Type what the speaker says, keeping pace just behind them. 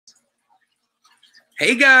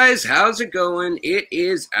Hey guys, how's it going? It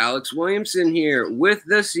is Alex Williamson here with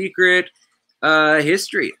The Secret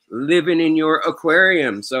History, living in your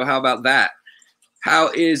aquarium. So how about that?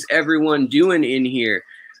 How is everyone doing in here?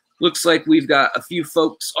 Looks like we've got a few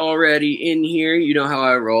folks already in here. You know how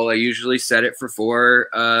I roll. I usually set it for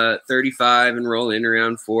 4:35 and roll in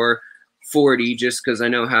around 4:40 just because I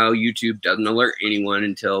know how YouTube doesn't alert anyone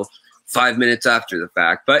until 5 minutes after the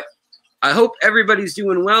fact. But I hope everybody's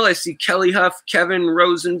doing well. I see Kelly Huff, Kevin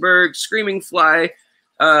Rosenberg, Screaming Fly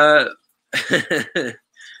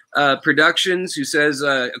Productions, who says,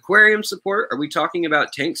 aquarium support. Are we talking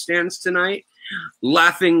about tank stands tonight?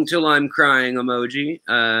 Laughing till I'm crying emoji.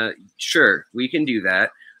 Sure, we can do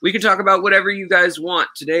that. We can talk about whatever you guys want.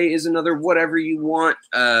 Today is another whatever you want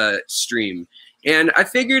stream. And I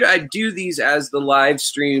figured I'd do these as the live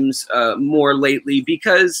streams more lately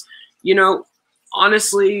because, you know,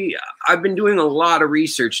 honestly, I've been doing a lot of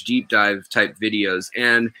research deep dive type videos,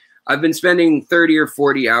 and I've been spending 30 or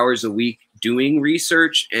 40 hours a week doing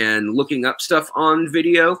research and looking up stuff on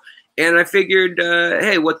video. And I figured,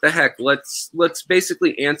 hey, what the heck? Let's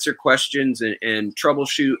basically answer questions and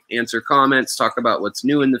troubleshoot, answer comments, talk about what's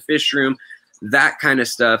new in the fish room, that kind of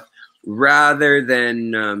stuff, rather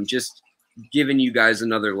than just giving you guys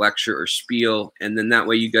another lecture or spiel. And then that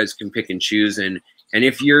way you guys can pick and choose. And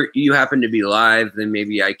if you happen to be live, then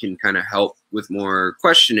maybe I can kind of help with more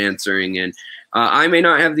question answering. And I may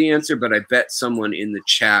not have the answer, but I bet someone in the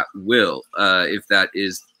chat will, if that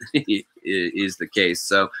is is the case.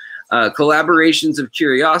 So collaborations of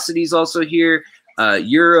curiosities also here.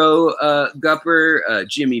 Euro Gupper,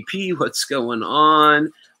 Jimmy P, what's going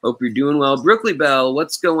on? Hope you're doing well. Brooklyn Bell,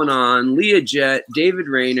 what's going on? Leah Jet, David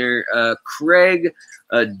Rayner, Craig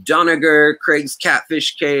Doniger, Craig's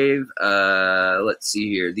Catfish Cave. Let's see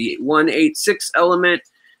here. The 186 Element,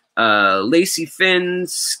 Lacey Finn,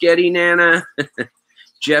 Sketty Nana,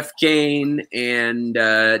 Jeff Kane, and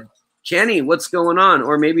Kenny. What's going on?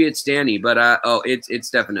 Or maybe it's Danny, but oh, it's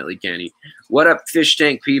definitely Kenny. What up, fish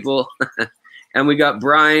tank people? And we got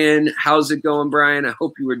Brian. How's it going, Brian? I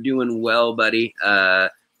hope you were doing well, buddy.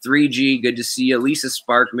 3G, good to see you. Lisa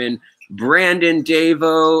Sparkman, Brandon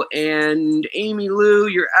Davo, and Amy Lou,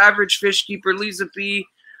 your average fish keeper. Lisa P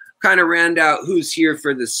kind of ran out who's here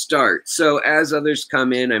for the start. So as others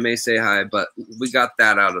come in, I may say hi, but we got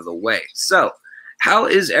that out of the way. So how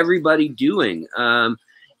is everybody doing?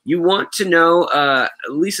 You want to know,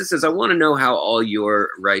 Lisa says, I want to know how all your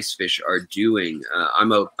rice fish are doing.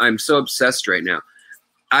 I'm so obsessed right now.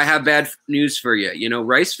 I have bad news for you. You know,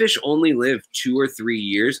 rice fish only live 2 or 3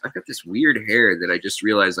 years. I've got this weird hair that I just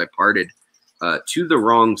realized I parted to the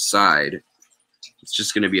wrong side. It's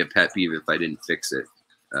just going to be a pet peeve if I didn't fix it.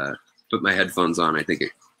 Put my headphones on. I think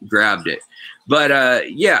it grabbed it. But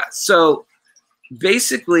yeah, so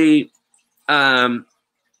basically, they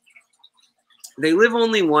live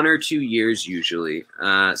only 1 or 2 years usually,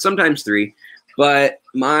 sometimes 3. But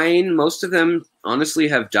mine, most of them, honestly,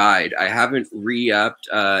 have died. I haven't re-upped.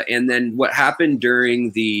 And then what happened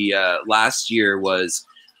during the last year was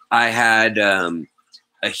I had a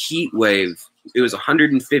heat wave. It was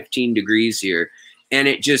 115 degrees here. And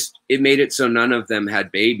it made it so none of them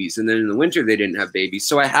had babies. And then in the winter, they didn't have babies.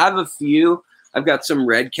 So I have a few. I've got some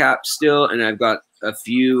red caps still, and I've got a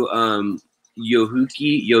few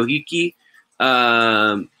yohiki.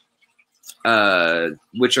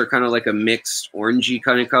 Which are kind of like a mixed orangey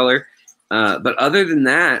kind of color. But other than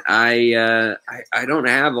that, I don't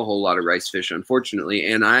have a whole lot of rice fish,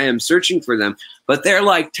 unfortunately, and I am searching for them. But they're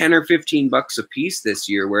like 10 or 15 bucks a piece this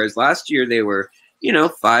year, whereas last year they were, you know,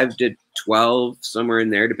 5 to 12, somewhere in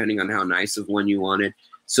there, depending on how nice of one you wanted.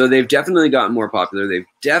 So they've definitely gotten more popular. They've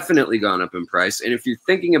definitely gone up in price. And if you're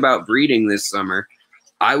thinking about breeding this summer,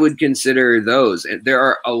 I would consider those. And there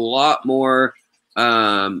are a lot more.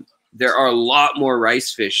 There are a lot more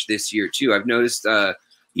rice fish this year too. I've noticed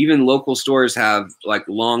even local stores have like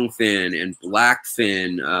longfin and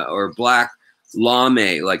blackfin or black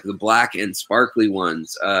lame, like the black and sparkly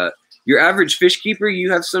ones. Your average fish keeper, you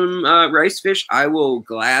have some rice fish? I will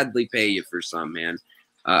gladly pay you for some, man.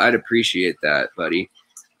 I'd appreciate that, buddy.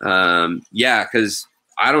 Yeah, because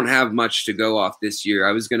I don't have much to go off this year.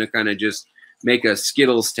 I was going to kind of just make a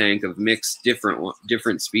Skittles tank of mixed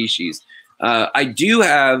different species. I do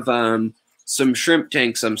have some shrimp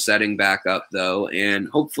tanks I'm setting back up though, and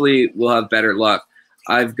hopefully we'll have better luck.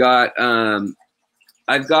 I've got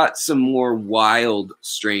some more wild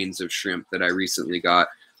strains of shrimp that I recently got.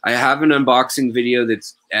 I have an unboxing video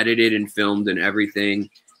that's edited and filmed and everything.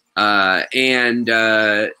 Yeah,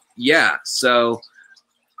 so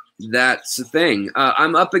that's the thing.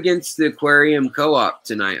 I'm up against the aquarium co-op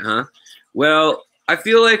tonight, huh? Well, I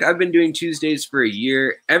feel like I've been doing Tuesdays for a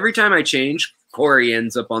year. Every time I change, Corey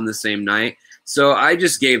ends up on the same night. So I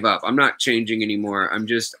just gave up. I'm not changing anymore.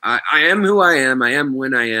 I am who I am. I am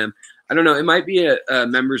when I am. I don't know. It might be a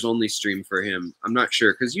members only stream for him. I'm not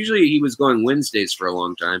sure, because usually he was going Wednesdays for a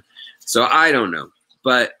long time. So I don't know.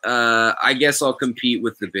 But I guess I'll compete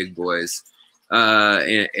with the big boys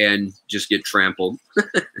and just get trampled.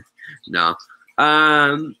 No.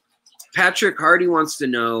 Patrick Hardy wants to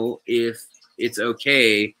know if it's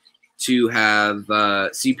okay to have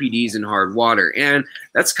CPDs in hard water. And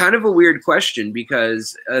that's kind of a weird question,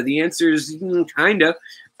 because the answer is kind of.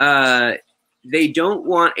 They don't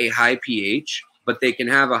want a high pH, but they can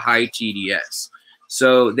have a high TDS.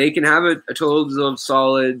 So they can have a total of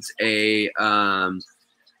solids, oh,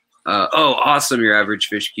 awesome, your average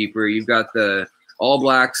fish keeper. You've got the all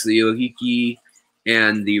blacks, the ohiki,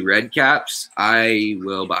 and the red caps. I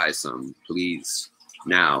will buy some, please,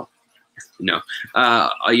 now. No.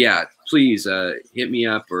 Yeah, please hit me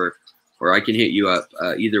up, or I can hit you up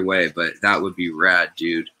either way, but that would be rad,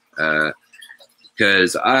 dude.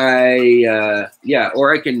 Because yeah,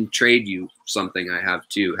 or I can trade you something I have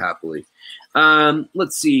too, happily.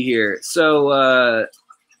 Let's see here. So,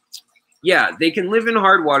 yeah, they can live in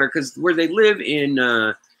hard water, because where they live in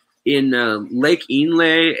Lake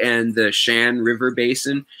Inle and the Shan River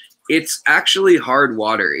Basin, it's actually hard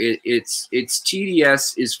water. Its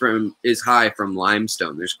TDS is high from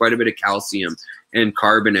limestone. There's quite a bit of calcium and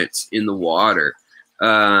carbonates in the water,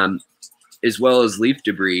 as well as leaf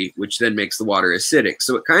debris, which then makes the water acidic.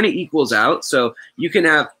 So it kind of equals out. So you can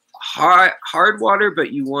have hard water,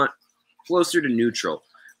 but you want closer to neutral.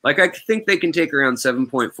 Like, I think they can take around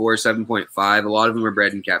 7.4, 7.5. A lot of them are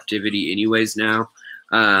bred in captivity anyways now.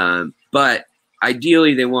 But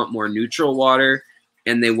ideally, they want more neutral water,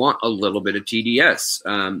 and they want a little bit of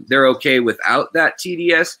TDS. They're okay without that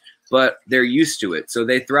TDS, but they're used to it. So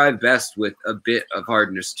they thrive best with a bit of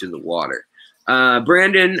hardness to the water.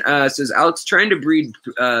 Brandon says, Alex, trying to breed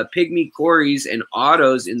pygmy cories and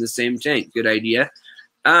autos in the same tank. Good idea.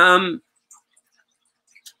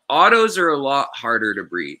 Autos are a lot harder to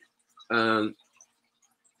breed.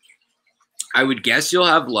 I would guess you'll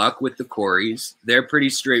have luck with the cories. They're pretty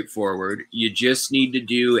straightforward. You just need to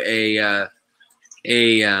do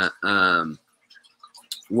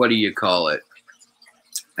what do you call it?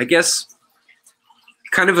 I guess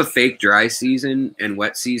kind of a fake dry season and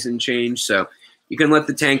wet season change. So you can let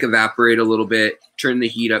the tank evaporate a little bit, turn the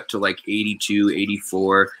heat up to like 82,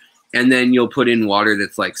 84, and then you'll put in water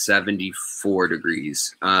that's like 74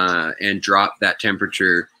 degrees and drop that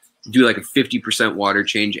temperature, do like a 50% water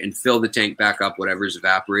change, and fill the tank back up whatever's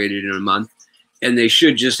evaporated in a month. And they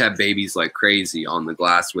should just have babies like crazy on the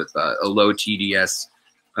glass with a low TDS,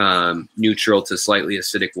 neutral to slightly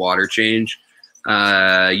acidic water change.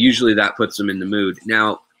 Usually that puts them in the mood.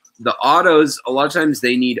 Now, the autos, a lot of times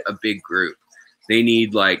they need a big group. They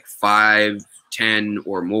need like 5, 10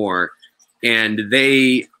 or more, and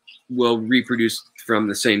they will reproduce from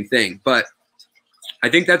the same thing. But I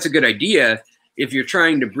think that's a good idea if you're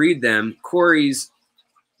trying to breed them. Cories,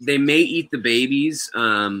 they may eat the babies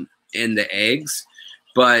and the eggs,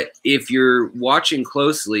 but if you're watching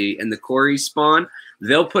closely and the cories spawn,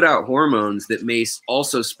 they'll put out hormones that may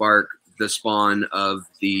also spark the spawn of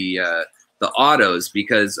the autos,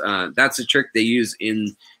 because that's a trick they use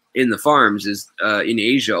in the farms. Is in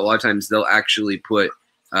Asia, a lot of times they'll actually put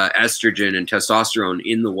estrogen and testosterone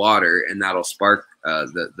in the water, and that'll spark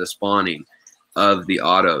the spawning of the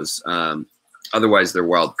autos. Otherwise, they're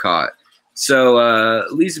wild caught. So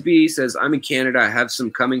Lisa B says, I'm in Canada. I have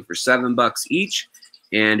some coming for $7 each,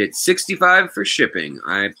 and it's $65 for shipping.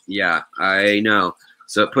 Yeah, I know.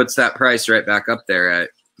 So it puts that price right back up there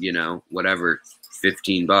at, you know, whatever,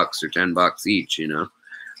 $15 or $10 each, you know.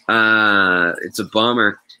 It's a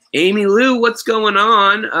bummer. Amy Lou, what's going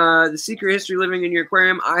on? The Secret History Living in Your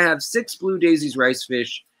Aquarium. I have 6 Blue Daisies rice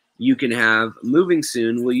fish you can have moving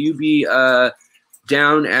soon. Will you be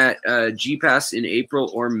down at GPAS in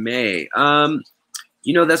April or May?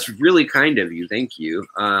 You know, that's really kind of you. Thank you.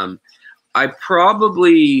 I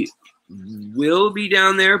probably will be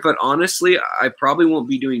down there, but honestly, I probably won't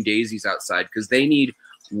be doing daisies outside because they need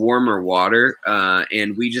warmer water,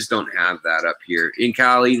 and we just don't have that up here. In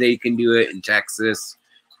Cali, they can do it. In Texas,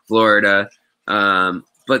 Florida,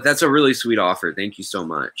 but that's a really sweet offer. Thank you so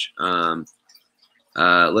much.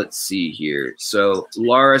 Let's see here. So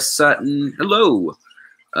Laura Sutton, hello.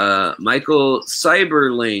 Michael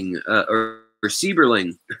Cyberling, or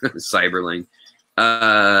Sieberling, Cyberling.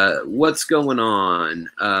 What's going on?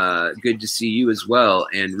 Good to see you as well.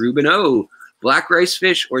 And Ruben O, black rice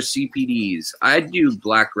fish or CPDs? I'd do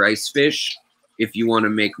black rice fish if you want to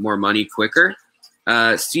make more money quicker.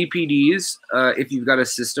 CPDs, if you've got a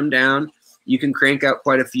system down, you can crank out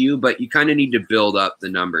quite a few, but you kind of need to build up the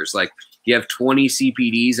numbers. Like you have 20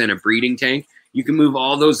 CPDs and a breeding tank, you can move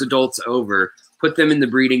all those adults over, put them in the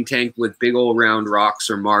breeding tank with big old round rocks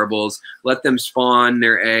or marbles, let them spawn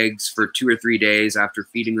their eggs for 2 or 3 days after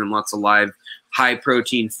feeding them lots of live, high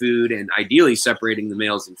protein food and ideally separating the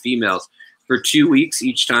males and females for 2 weeks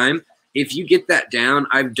each time. If you get that down,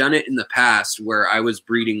 I've done it in the past where I was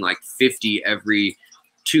breeding like 50 every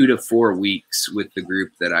 2 to 4 weeks with the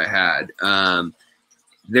group that I had.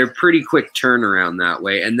 They're pretty quick turnaround that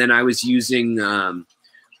way. And then I was using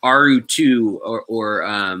Aru2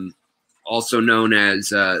 or also known as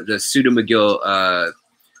the pseudomcgill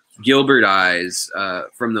Gilbert eyes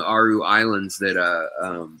from the Aru Islands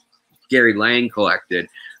that Gary Lang collected.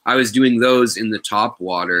 I was doing those in the top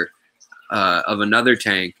water of another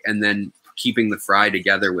tank and then keeping the fry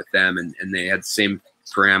together with them, and they had the same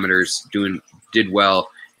parameters, did well.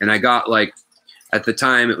 And I got like, at the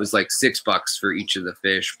time it was like $6 for each of the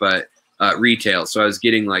fish, but retail. So I was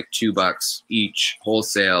getting like $2 each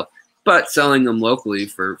wholesale, but selling them locally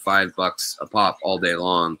for $5 a pop all day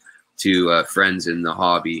long to friends in the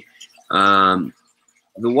hobby. The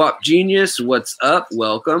WAP Genius, what's up?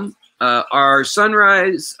 Welcome. Our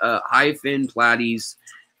Sunrise high fin platies,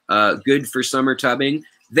 good for summer tubbing.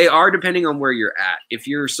 They are, depending on where you're at. If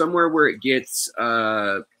you're somewhere where it gets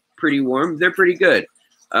pretty warm, they're pretty good.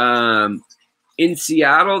 In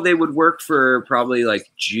Seattle, they would work for probably like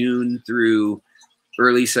June through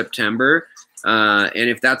early September. And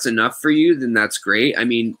if that's enough for you, then that's great. I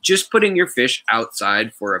mean, just putting your fish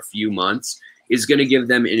outside for a few months is going to give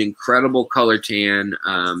them an incredible color tan.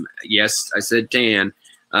 Yes, I said tan.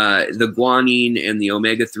 The guanine and the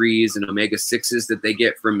omega-3s and omega-6s that they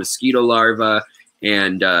get from mosquito larvae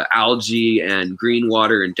and algae and green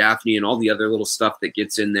water and daphne and all the other little stuff that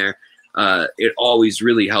gets in there, it always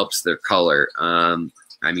really helps their color.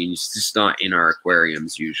 I mean, it's just not in our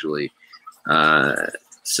aquariums usually.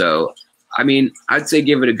 So, I mean, I'd say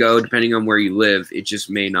give it a go depending on where you live. It just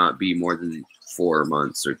may not be more than 4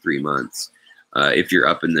 months or 3 months if you're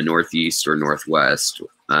up in the Northeast or Northwest.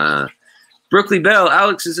 Brookley Bell,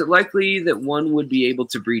 Alex, is it likely that one would be able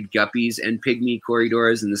to breed guppies and pygmy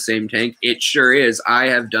corridoras in the same tank? It sure is. I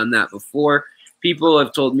have done that before. People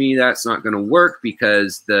have told me that's not going to work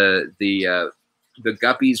because the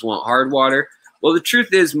guppies want hard water. Well, the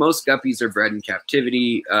truth is most guppies are bred in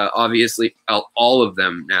captivity. Obviously, all of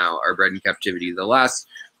them now are bred in captivity. The last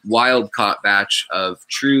wild caught batch of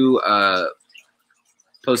true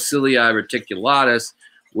Posilia reticulatus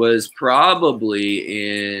was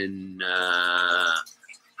probably in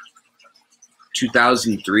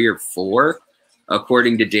 2003 or 4,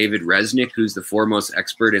 according to David Resnick, who's the foremost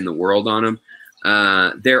expert in the world on them.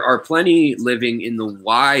 There are plenty living in the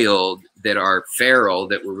wild that are feral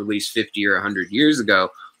that were released 50 or 100 years ago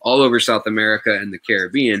all over South America and the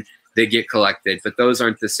Caribbean. They get collected, but those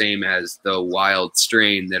aren't the same as the wild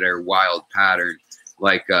strain that are wild pattern,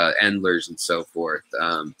 like Endlers and so forth,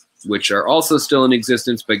 which are also still in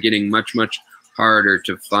existence, but getting much, much harder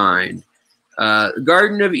to find.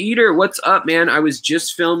 Garden of Eater, what's up, man? I was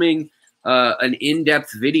just filming an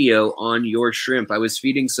in-depth video on your shrimp. I was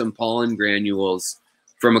feeding some pollen granules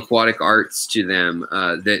from Aquatic Arts to them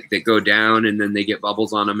that go down, and then they get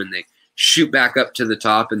bubbles on them, and they shoot back up to the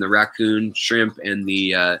top. And the raccoon shrimp and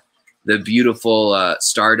the beautiful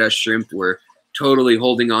stardust shrimp were totally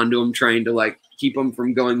holding on to them, trying to like keep them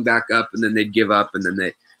from going back up, and then they'd give up, and then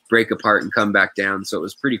they break apart and come back down. So it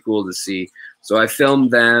was pretty cool to see. So I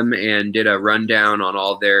filmed them and did a rundown on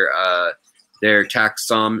all their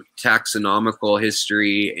taxonomical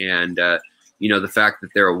history and you know, the fact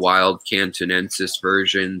that they're a wild Cantonensis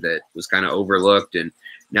version that was kind of overlooked, and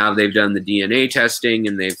now they've done the DNA testing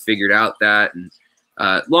and they've figured out that. And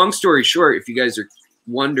long story short, if you guys are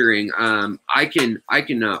wondering, I can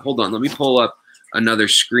hold on, let me pull up another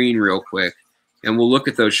screen real quick and we'll look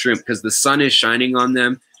at those shrimp because the sun is shining on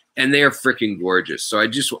them and they are freaking gorgeous. So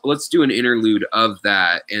let's do an interlude of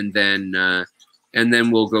that, and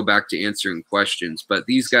then we'll go back to answering questions. But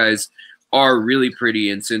these guys are really pretty,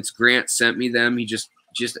 and since Grant sent me them, he just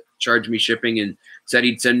charged me shipping and said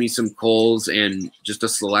he'd send me some culls and just a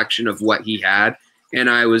selection of what he had. And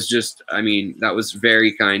I was just, I mean, that was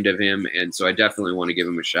very kind of him, and so I definitely want to give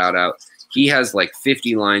him a shout out. He has like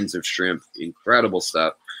 50 lines of shrimp, incredible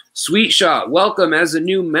stuff. Sweet Shot, welcome as a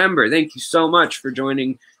new member. Thank you so much for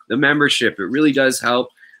joining the membership. It really does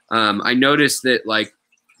help. I noticed that like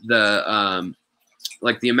the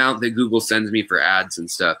amount that Google sends me for ads and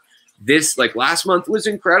stuff, this like last month was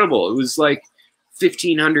incredible. It was like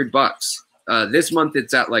 $1,500. This month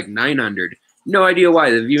it's at like 900, No idea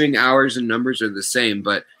why. The viewing hours and numbers are the same,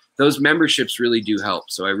 but those memberships really do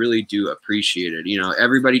help. So I really do appreciate it. You know,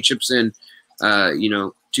 everybody chips in, you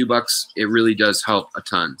know, $2. It really does help a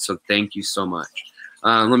ton. So thank you so much.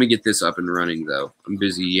 Let me get this up and running, though. I'm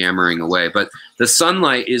busy yammering away. But the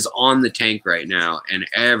sunlight is on the tank right now, and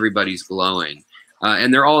everybody's glowing.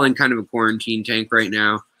 And they're all in kind of a quarantine tank right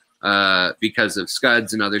now because of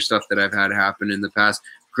scuds and other stuff that I've had happen in the past.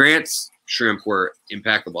 Grant's shrimp were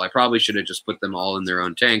impeccable. I probably should have just put them all in their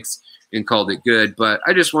own tanks and called it good, but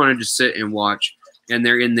I just wanted to sit and watch. And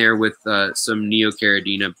they're in there with some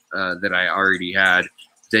neocaridina that I already had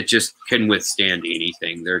that just can withstand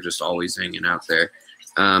anything. They're just always hanging out there.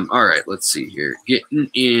 All right, let's see here. Getting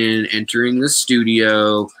in, entering the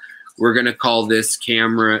studio. We're going to call this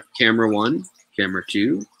camera 1, camera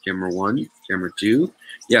 2, camera 1, camera 2.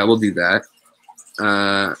 Yeah, we'll do that.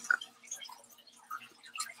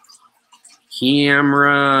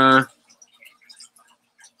 Camera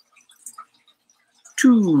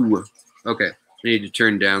 2. Okay, I need to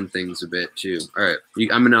turn down things a bit too. All right,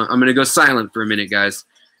 I'm gonna go silent for a minute, guys.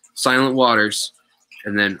 Silent waters,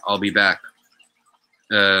 and then I'll be back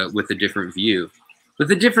with a different view.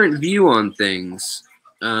 With a different view on things.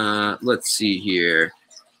 Let's see here.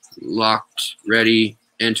 Locked, ready,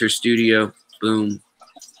 enter studio. Boom.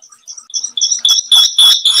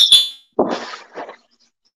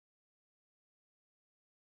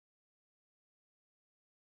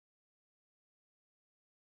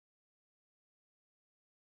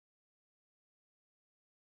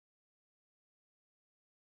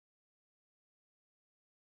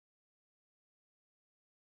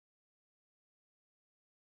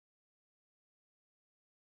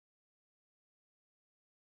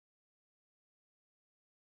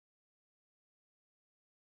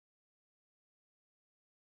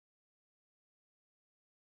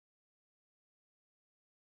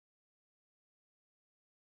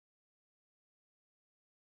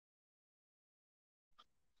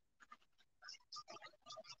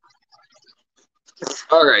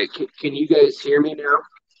 All right, can you guys hear me now?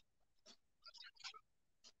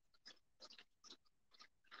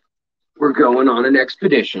 We're going on an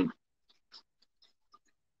expedition.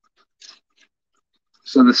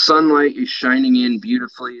 So the sunlight is shining in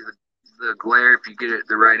beautifully, the glare, if you get it at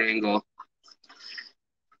the right angle.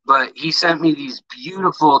 But he sent me these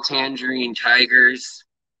beautiful tangerine tigers,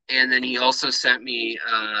 and then he also sent me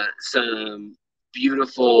some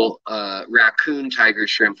beautiful raccoon tiger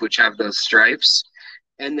shrimp, which have those stripes,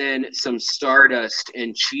 and then some stardust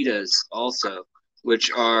and cheetahs also,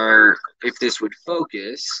 which are, if this would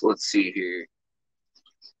focus, let's see here.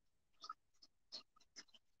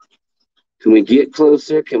 Can we get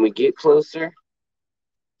closer? Can we get closer?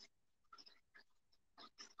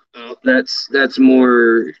 Oh, that's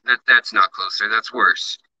more, that's not closer. That's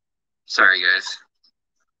worse. Sorry, guys.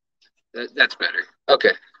 That's better.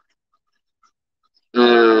 Okay.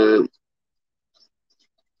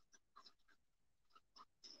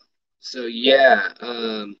 So yeah,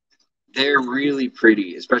 they're really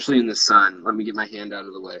pretty, especially in the sun. Let me get my hand out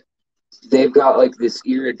of the way. They've got like this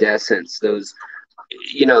iridescence. Those,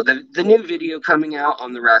 you know, the new video coming out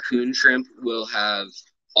on the raccoon shrimp will have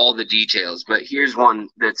all the details, but here's one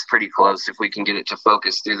that's pretty close if we can get it to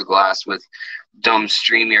focus through the glass with dumb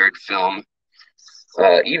StreamYard film.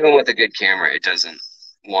 Even with a good camera, it doesn't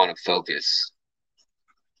want to focus.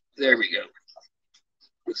 There we go.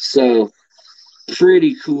 So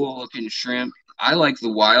pretty cool looking shrimp. I like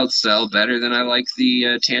the wild cell better than I like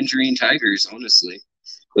the tangerine tigers, honestly.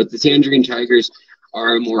 But the tangerine tigers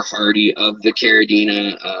are more hardy of the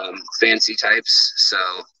caridina fancy types. So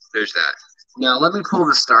there's that. Now let me pull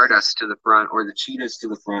the stardust to the front, or the cheetahs to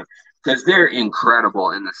the front, because they're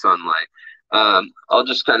incredible in the sunlight. I'll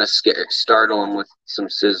just kind of startle them with some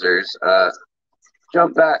scissors.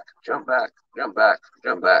 Jump back, jump back, jump back,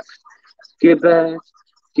 jump back. Get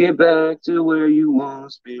back to where you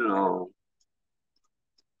once belong.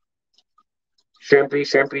 Shrimpy,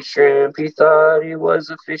 shrimpy, shrimpy thought he was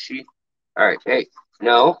a fishy. All right, hey,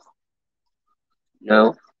 no.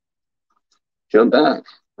 Jump back.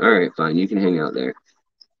 All right, fine, you can hang out there.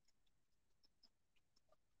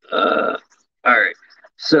 All right,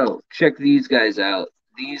 so check these guys out.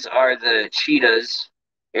 These are the cheetahs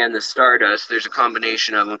and the stardust. There's a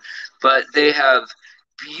combination of them, but they have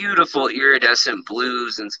beautiful iridescent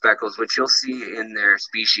blues and speckles, which you'll see in their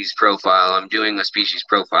species profile. I'm doing a species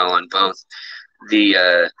profile on both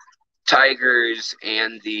the tigers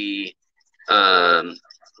and the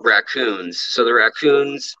raccoons. So the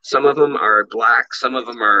raccoons, some of them are black, some of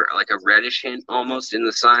them are like a reddish hint almost in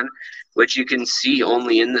the sun, which you can see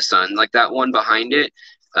only in the sun. Like that one behind it,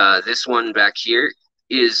 this one back here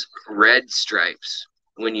is red stripes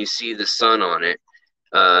when you see the sun on it.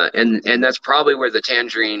 And that's probably where the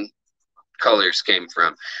tangerine colors came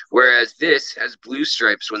from. Whereas this has blue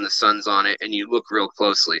stripes when the sun's on it and you look real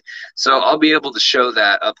closely. So I'll be able to show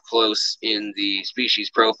that up close in the species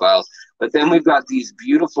profiles. But then we've got these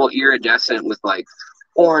beautiful iridescent with like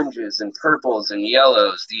oranges and purples and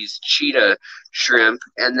yellows, these cheetah shrimp.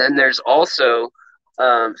 And then there's also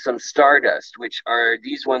some stardust, which are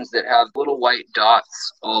these ones that have little white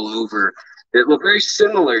dots all over that look very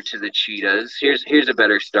similar to the cheetahs. Here's a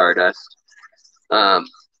better stardust.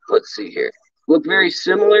 Let's see here. Look very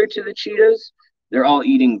similar to the cheetahs. They're all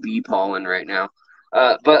eating bee pollen right now.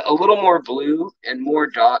 But a little more blue and more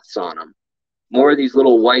dots on them. More of these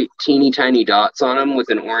little white, teeny tiny dots on them with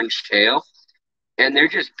an orange tail. And they're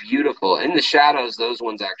just beautiful. In the shadows, those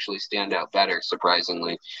ones actually stand out better,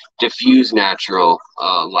 surprisingly. Diffuse natural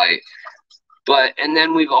light. And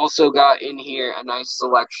then we've also got in here a nice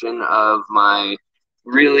selection of my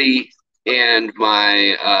really and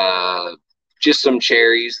my just some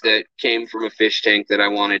cherries that came from a fish tank that I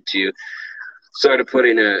wanted to sort of put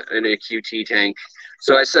in a QT tank.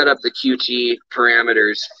 So I set up the QT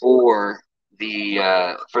parameters for the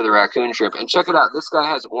raccoon shrimp. And check it out. This guy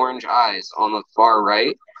has orange eyes on the far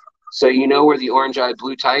right. So you know where the orange-eyed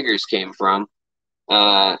blue tigers came from.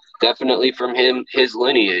 Definitely from his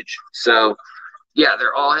lineage. So yeah,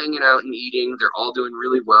 they're all hanging out and eating. They're all doing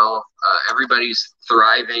really well. Everybody's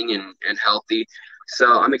thriving and healthy.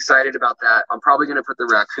 So I'm excited about that. I'm probably going to put the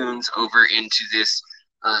raccoons over into this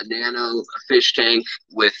Nano fish tank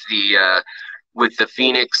with the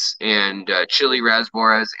Phoenix and Chili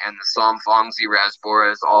Rasboras and the Somfongzi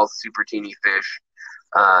Rasboras, all super teeny fish,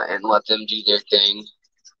 and let them do their thing.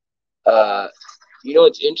 You know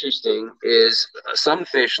what's interesting is some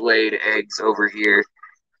fish laid eggs over here,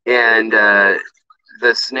 and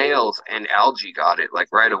the snails and algae got it like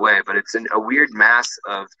right away, but it's a weird mass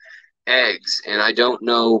of eggs, and I don't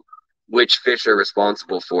know which fish are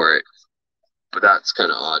responsible for it, but that's kind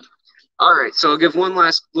of odd. All right, so I'll give one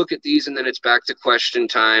last look at these and then it's back to question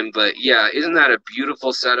time. But yeah, isn't that a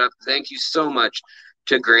beautiful setup? Thank you so much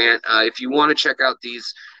to Grant. If you want to check out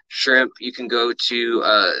these shrimp, you can go to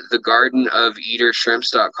the Garden of Eater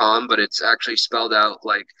Shrimps.com, but it's actually spelled out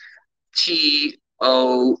like TGOE,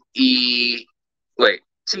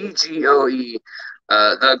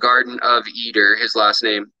 the Garden of Eater, his last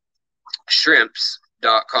name,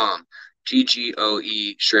 shrimps.com,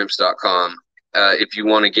 TGOE shrimps.com. If you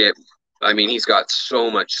want to get, I mean, he's got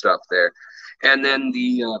so much stuff there. And then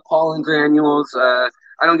the pollen granules, I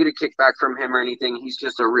don't get a kickback from him or anything. He's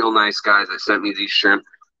just a real nice guy that sent me these shrimp.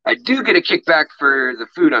 I do get a kickback for the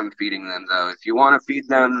food I'm feeding them, though. If you want to feed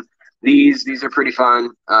them these are pretty fun,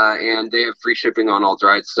 and they have free shipping on all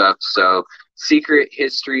dried stuff. So Secret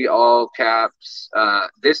History, all caps.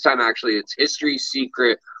 This time, actually, it's History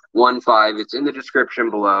Secret 15. It's in the description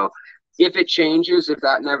below. If it changes, if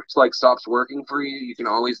that never stops working for you, you can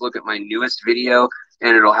always look at my newest video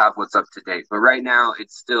and it'll have what's up to date. But right now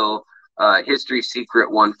it's still History Secret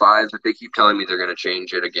 15, but they keep telling me they're going to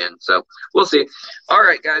change it again. So we'll see. All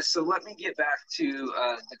right, guys. So let me get back to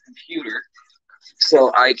the computer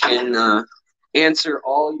so I can answer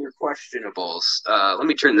all your questionables. Let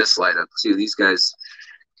me turn this light up too. These guys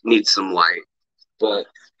need some light. But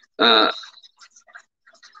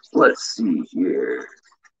let's see here.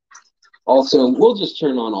 Also, we'll just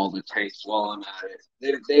turn on all the tanks while I'm at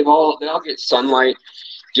it. They all get sunlight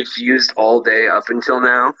diffused all day up until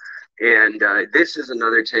now, and this is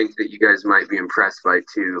another tank that you guys might be impressed by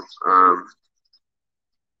too,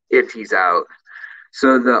 if he's out.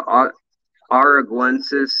 So the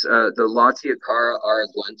Araguensis, the Latiacara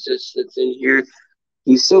Araguensis that's in here,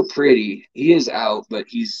 he's so pretty. He is out, but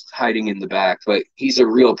he's hiding in the back. But he's a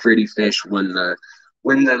real pretty fish when the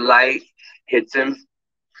light hits him.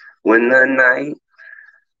 When the night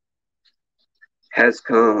has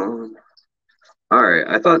come. All right,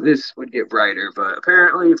 I thought this would get brighter, but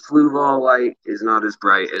apparently Fluval light is not as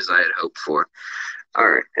bright as I had hoped for. All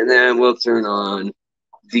right, and then we'll turn on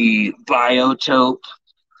the Biotope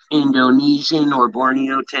Indonesian or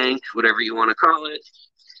Borneo tank, whatever you want to call it.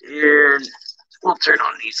 And we'll turn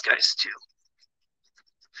on these guys too,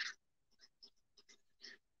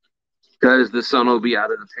 because the sun will be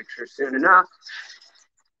out of the picture soon enough.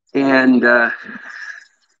 And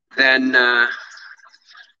then,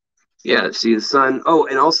 yeah, see the sun. Oh,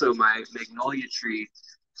 and also my magnolia tree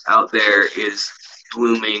out there is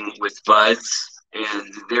blooming with buds,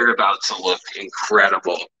 and they're about to look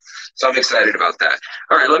incredible. So I'm excited about that.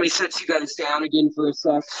 All right, let me set you guys down again for a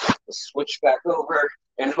sec. We'll switch back over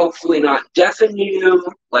and hopefully not deafen you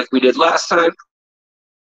like we did last time.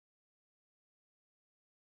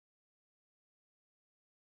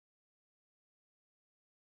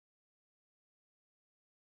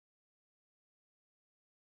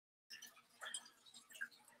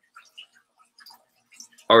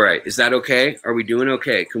 All right. Is that okay? Are we doing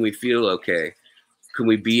okay? Can we feel okay? Can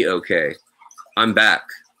we be okay? I'm back.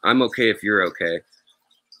 I'm okay if you're okay.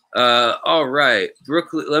 All right.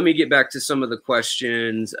 Brooklyn, let me get back to some of the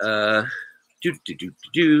questions. Brian,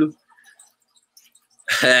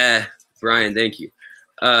 thank you.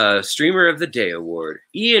 Streamer of the Day Award.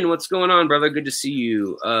 Ian, what's going on, brother? Good to see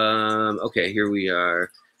you. Okay, here we are.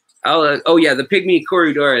 Oh, yeah, the Pygmy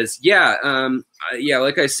Corridores. Yeah, yeah,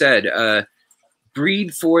 like I said,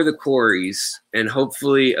 breed for the quarries, and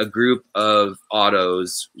hopefully a group of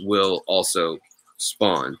autos will also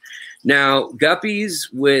spawn. Now, guppies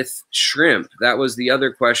with shrimp, that was the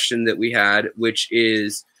other question that we had, which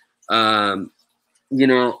is, you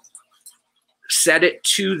know, set it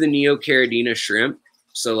to the Neocaridina shrimp,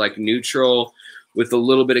 so like neutral with a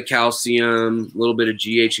little bit of calcium, a little bit of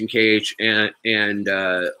GH and KH, and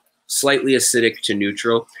slightly acidic to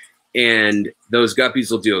neutral. And those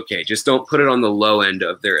guppies will do okay. Just don't put it on the low end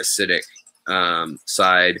of their acidic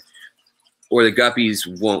side, or the guppies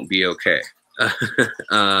won't be okay.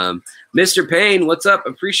 Mr. Payne, what's up?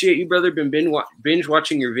 Appreciate you, brother. Been binge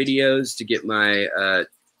watching your videos to get my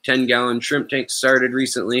 10-gallon shrimp tank started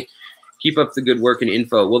recently. Keep up the good work and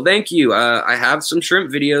info. Well, thank you. I have some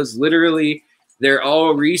shrimp videos. Literally, they're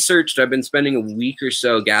all researched. I've been spending a week or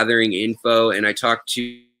so gathering info, and I talked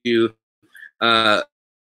to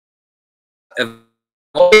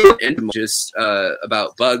and just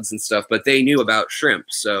about bugs and stuff, but they knew about shrimp,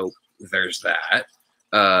 so there's that.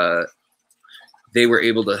 They were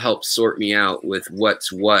able to help sort me out with what's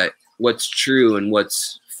true and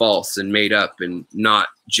what's false and made up and not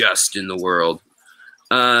just in the world.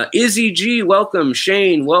 Izzy G, welcome.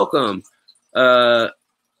 Shane, welcome. Hertz,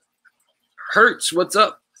 what's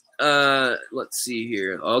up? Let's see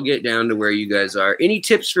here. I'll get down to where you guys are. Any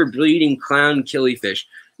tips for breeding clown killifish?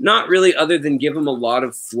 Not really, other than give them a lot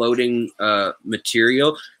of floating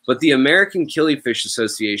material. But the American Killifish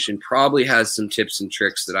Association probably has some tips and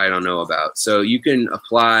tricks that I don't know about. So you can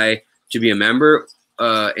apply to be a member,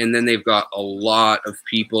 and then they've got a lot of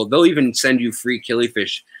people. They'll even send you free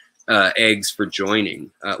killifish eggs for joining.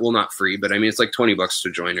 Well, not free, but I mean, it's like $20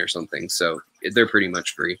 to join or something. So they're pretty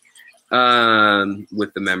much free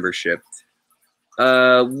with the membership.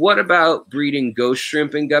 What about breeding ghost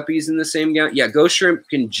shrimp and guppies in the same gown? Yeah, ghost shrimp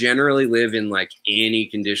can generally live in like any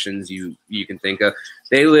conditions you can think of.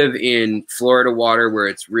 They live in Florida water where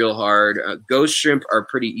it's real hard. Ghost shrimp are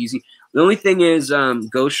pretty easy. The only thing is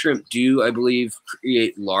ghost shrimp do, I believe,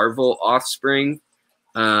 create larval offspring.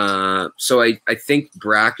 So I think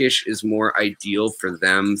brackish is more ideal for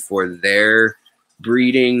them for their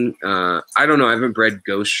breeding. I don't know. I haven't bred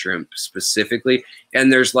ghost shrimp specifically.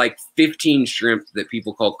 And there's like 15 shrimp that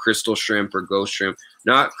people call crystal shrimp or ghost shrimp.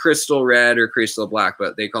 Not crystal red or crystal black,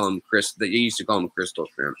 but they call them they used to call them crystal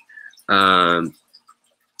shrimp.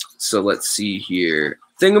 So let's see here.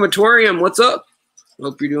 Thingamatorium, what's up?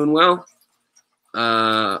 Hope you're doing well.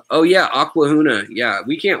 Oh yeah, Aquahuna. Yeah,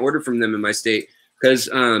 we can't order from them in my state because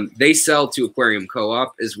they sell to Aquarium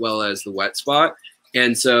Co-op as well as the Wet Spot.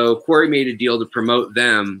 And so Quarry made a deal to promote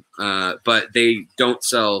them, but they don't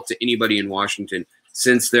sell to anybody in Washington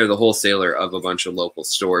since they're the wholesaler of a bunch of local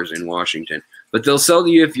stores in Washington. But they'll sell to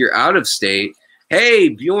you if you're out of state. Hey,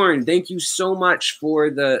 Bjorn, thank you so much for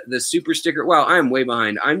the super sticker. Wow, I'm way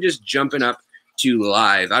behind. I'm just jumping up to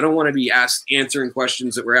live. I don't want to be answering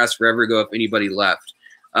questions that were asked forever ago if anybody left.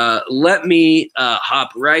 Let me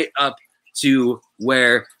hop right up to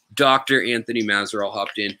where Dr. Anthony Mazerall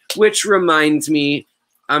hopped in, which reminds me,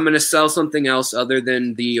 I'm going to sell something else other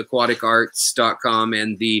than the aquaticarts.com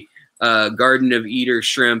and the Garden of Eater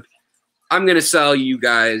shrimp. I'm going to sell you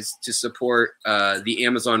guys to support the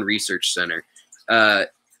Amazon Research Center.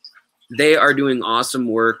 They are doing awesome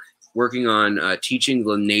work, working on teaching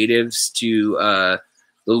the natives to the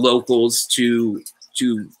locals to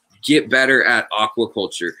get better at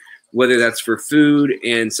aquaculture, whether that's for food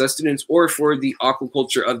and sustenance or for the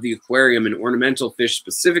aquaculture of the aquarium and ornamental fish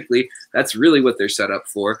specifically. That's really what they're set up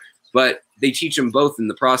for. But they teach them both in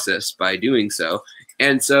the process by doing so.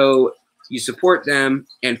 And so you support them,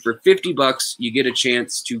 and for $50, you get a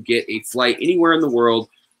chance to get a flight anywhere in the world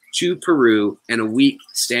to Peru and a week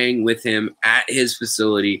staying with him at his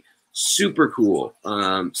facility. Super cool.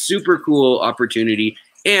 Super cool opportunity.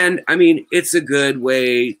 And I mean, it's a good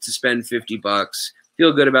way to spend $50.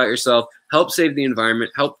 Feel good about yourself, help save the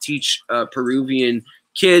environment, help teach Peruvian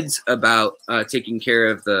kids about taking care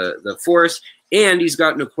of the forest. And he's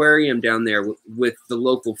got an aquarium down there with the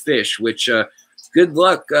local fish, which good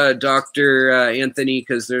luck, Dr. Anthony,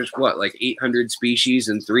 because there's what, like 800 species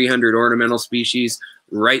and 300 ornamental species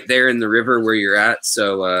right there in the river where you're at.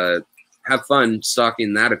 So have fun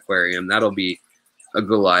stocking that aquarium. That'll be a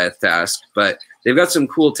Goliath task, but they've got some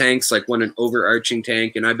cool tanks, like one an overarching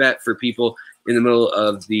tank, and I bet for people in the middle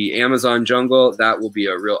of the Amazon jungle, that will be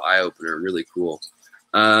a real eye-opener, really cool.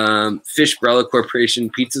 Fishbrella Corporation,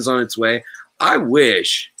 pizza's on its way. I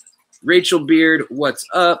wish. Rachel Beard, what's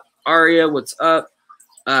up? Aria, what's up?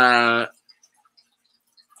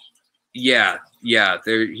 Yeah,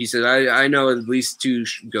 there, he said, I know at least 2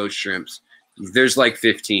 ghost shrimps. There's like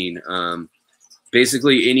 15.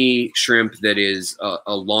 Basically any shrimp that is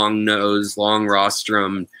a long nose, long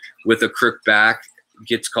rostrum with a crook back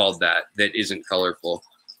gets called that isn't colorful.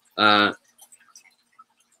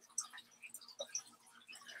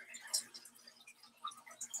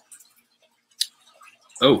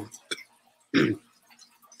 Oh.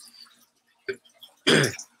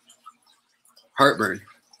 Heartburn.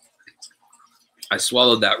 I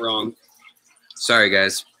swallowed that wrong. Sorry,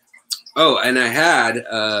 guys. Oh, and I had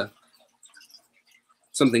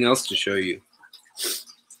something else to show you.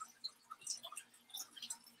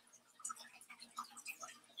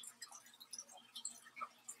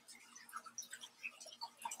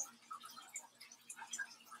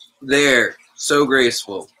 There, so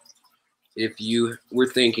graceful. If you were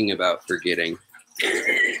thinking about forgetting.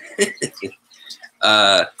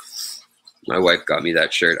 My wife got me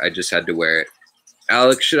that shirt. I just had to wear it.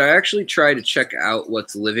 Alex, should I actually try to check out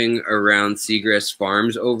what's living around Seagrass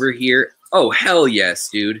Farms over here? Oh, hell yes,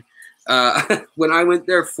 dude. When I went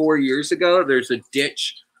there 4 years ago, there's a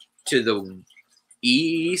ditch to the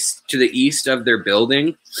east of their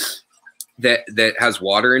building that has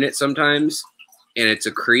water in it sometimes, and it's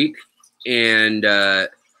a creek. And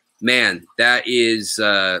man, that is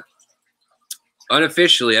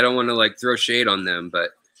unofficially, I don't want to like throw shade on them,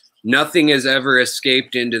 but nothing has ever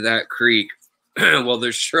escaped into that creek. Well,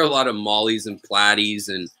 there's sure a lot of mollies and platies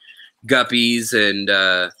and guppies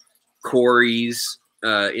and cories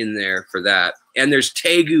in there for that. And there's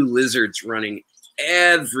tegu lizards running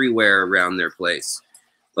everywhere around their place.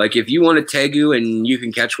 Like if you want a tegu and you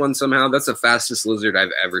can catch one somehow, that's the fastest lizard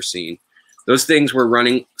I've ever seen. Those things were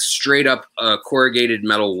running straight up a corrugated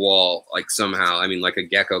metal wall, like somehow, I mean, like a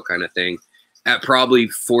gecko kind of thing, at probably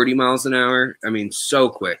 40 miles an hour. I mean, so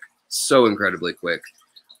quick, so incredibly quick.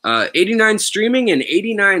 89 streaming and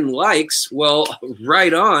 89 likes. Well,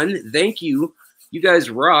 right on. Thank you. You guys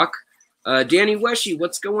rock. Danny Weshy,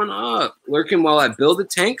 what's going up? Lurking while I build a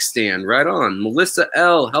tank stand. Right on. Melissa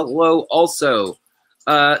L, hello also.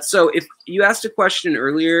 So if you asked a question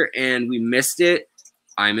earlier and we missed it,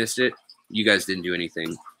 I missed it. You guys didn't do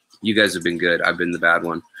anything. You guys have been good. I've been the bad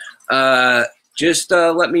one. Just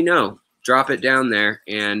let me know. Drop it down there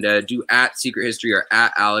and do at Secret History or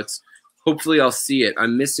at Alex. Hopefully I'll see it.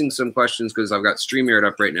 I'm missing some questions because I've got StreamYard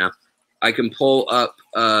up right now. I can pull up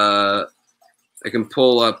the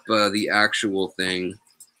actual thing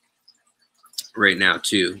right now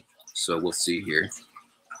too. So we'll see here.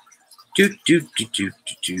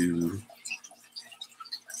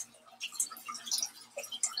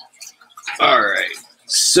 All right.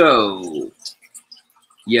 So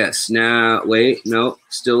yes, now wait, no,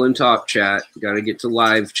 still in top chat. Got to get to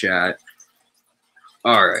live chat.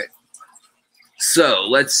 All right. So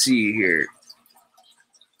let's see here.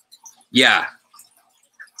 Yeah,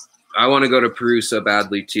 I want to go to Peru so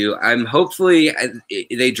badly too. I'm hopefully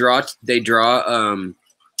they draw the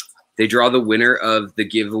winner of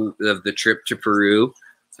the trip to Peru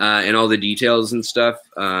and all the details and stuff.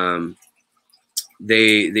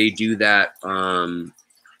 They do that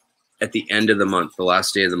at the end of the month, the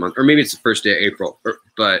last day of the month, or maybe it's the first day of April.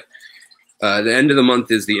 But the end of the month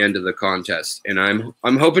is the end of the contest, and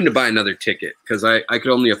I'm hoping to buy another ticket because I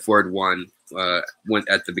could only afford one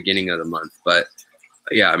at the beginning of the month. But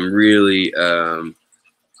yeah, I'm really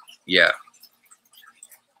yeah.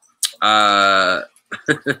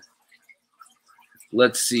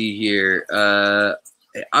 Let's see here.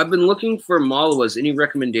 I've been looking for Malawas. Any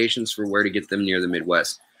recommendations for where to get them near the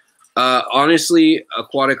Midwest? Honestly,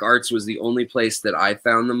 Aquatic Arts was the only place that I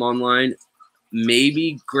found them online.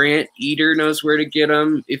 Maybe Grant Eater knows where to get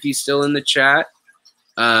them if he's still in the chat.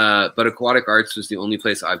 But Aquatic Arts was the only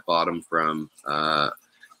place I bought them from.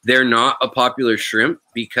 They're not a popular shrimp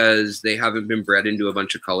because they haven't been bred into a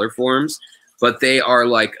bunch of color forms, but they are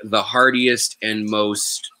like the hardiest and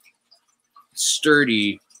most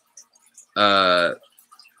sturdy shrimp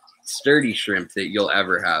that you'll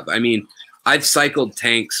ever have. I mean, I've cycled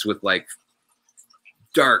tanks with like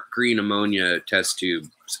dark green ammonia test tubes,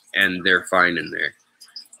 and they're fine in there.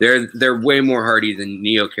 They're way more hardy than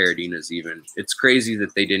neocardinas even. It's crazy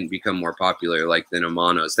that they didn't become more popular like the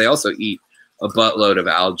Amanos. They also eat a buttload of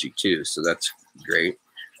algae too, so that's great.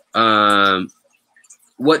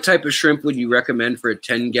 what type of shrimp would you recommend for a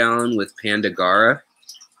 10-gallon with Pandagara?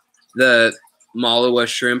 The Malawa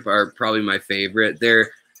shrimp are probably my favorite.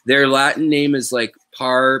 Their Latin name is like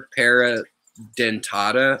Par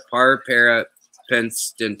paradentata,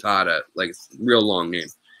 like real long name.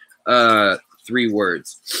 3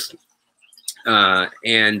 words.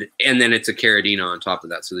 And then it's a Caridina on top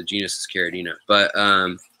of that. So the genus is Caridina. But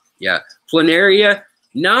yeah, planaria,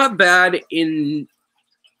 not bad in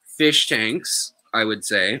fish tanks, I would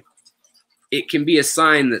say. It can be a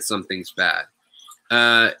sign that something's bad.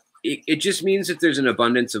 It just means that there's an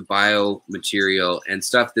abundance of biomaterial and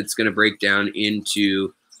stuff that's going to break down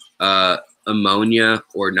into ammonia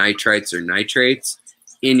or nitrites or nitrates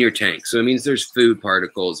in your tank. So it means there's food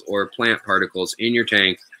particles or plant particles in your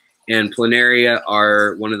tank, and planaria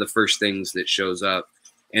are one of the first things that shows up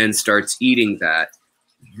and starts eating that.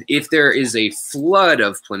 If there is a flood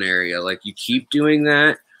of planaria, like you keep doing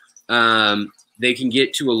that, they can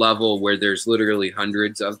get to a level where there's literally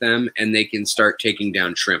hundreds of them, and they can start taking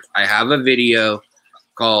down shrimp. I have a video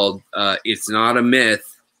called It's Not a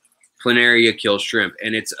Myth, Planaria Kill Shrimp,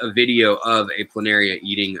 and it's a video of a planaria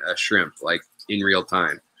eating a shrimp, like in real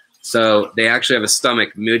time. So they actually have a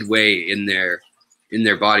stomach midway in their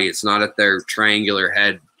body. It's not at their triangular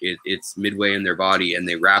head. It's midway in their body, and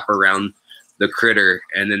they wrap around the critter,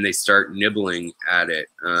 and then they start nibbling at it.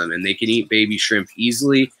 And they can eat baby shrimp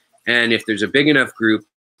easily. And if there's a big enough group,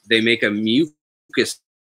 they make a mucus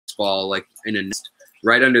ball, like in a nest,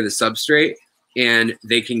 right under the substrate, and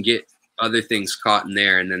they can get other things caught in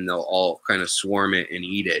there, and then they'll all kind of swarm it and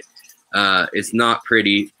eat it. It's not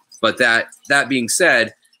pretty, but that being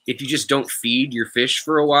said, if you just don't feed your fish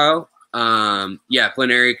for a while, yeah,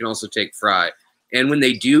 planaria can also take fry. And when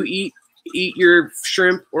they do eat your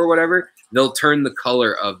shrimp or whatever, they'll turn the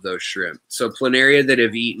color of those shrimp. So planaria that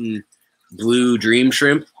have eaten blue dream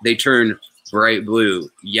shrimp, they turn bright blue.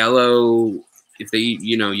 Yellow, if they eat,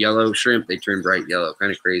 yellow shrimp, they turn bright yellow.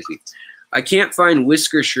 Kind of crazy. I can't find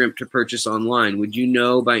whisker shrimp to purchase online. Would you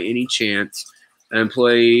know by any chance? An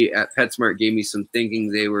employee at PetSmart gave me some thinking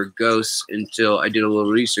they were ghosts until I did a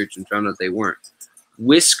little research and found out they weren't.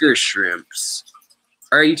 Whisker shrimps.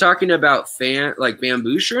 Are you talking about like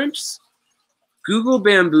bamboo shrimps? Google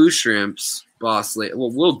bamboo shrimps, boss lady.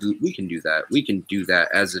 Well, we can do that. We can do that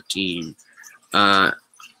as a team.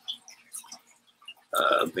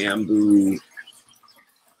 Bamboo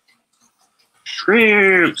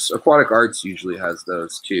shrimps. Aquatic Arts usually has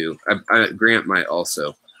those too. Grant might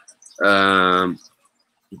also.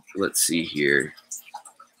 Let's see here.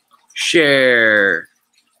 Share.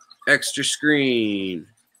 Extra screen.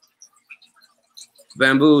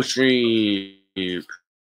 Bamboo shrimp.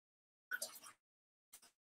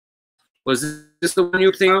 Was this the one you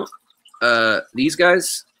were thinking about? These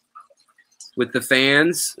guys with the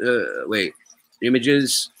fans. Wait,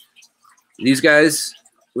 images. These guys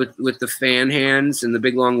with the fan hands and the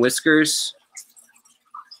big long whiskers.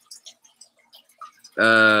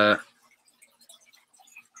 Is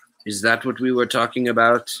that what we were talking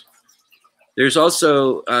about? There's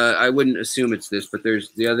also, I wouldn't assume it's this, but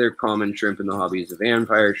there's the other common shrimp in the hobby is a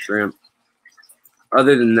vampire shrimp.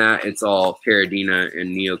 Other than that, it's all Caridina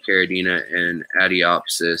and Neocaridina and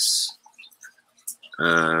Adiopsis.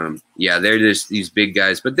 Yeah, they're just these big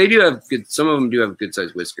guys, but they do have good, some of them do have good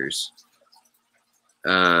sized whiskers.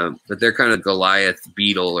 But they're kind of Goliath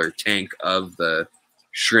beetle or tank of the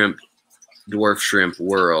shrimp, dwarf shrimp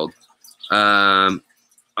world. All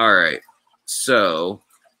right, so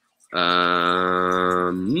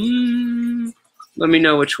let me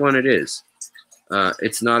know which one it is.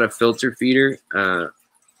 It's not a filter feeder. Power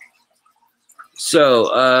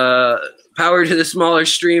to the smaller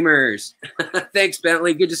streamers. Thanks,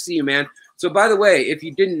 Bentley. Good to see you, man. So, by the way, if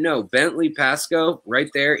you didn't know, Bentley Pasco, right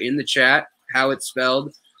there in the chat, how it's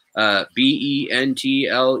spelled,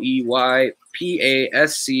 BentleyPascoe.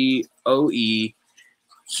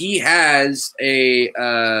 He has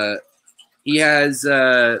a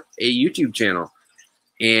YouTube channel,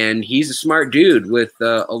 and he's a smart dude with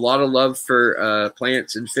a lot of love for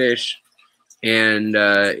plants and fish. And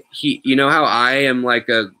you know how I am like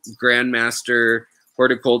a grandmaster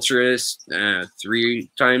horticulturist 3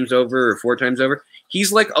 times over or 4 times over?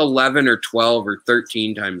 He's like 11 or 12 or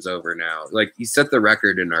 13 times over now. Like, he set the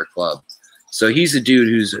record in our club. So he's a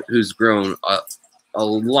dude who's grown a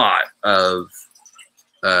lot of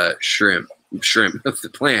shrimp of the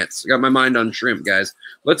plants. I got my mind on shrimp, guys.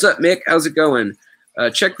 What's up, Mick? How's it going?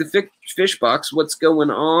 Check the fish box. What's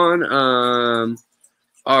going on?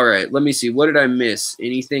 All right, let me see. What did I miss?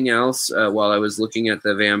 Anything else while I was looking at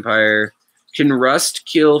the vampire? Can rust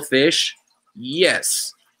kill fish?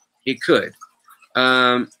 Yes, it could.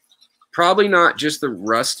 probably not just the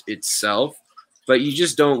rust itself, but you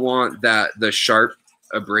just don't want the sharp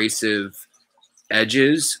abrasive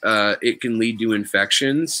edges. It can lead to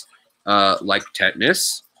infections like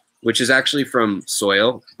tetanus, which is actually from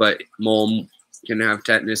soil, but mold can have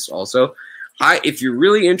tetanus also. If you're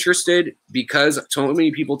really interested, because so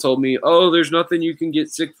many people told me, oh, there's nothing you can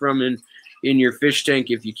get sick from in your fish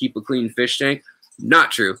tank if you keep a clean fish tank.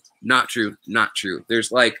 Not true, not true, not true.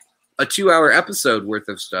 There's like a 2-hour episode worth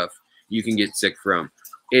of stuff you can get sick from.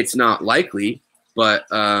 It's not likely, but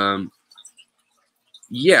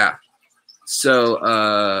yeah.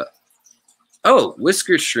 So, oh,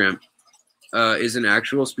 whisker shrimp is an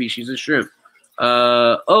actual species of shrimp.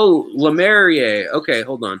 Oh, Lamarier. Okay,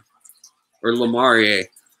 hold on. Or Lamarier.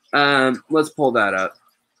 Let's pull that up.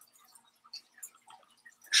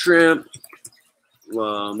 Shrimp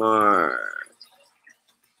Lamar.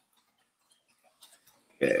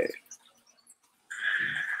 Okay.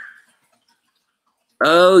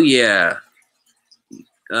 Oh yeah.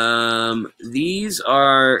 These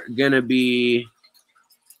are gonna be.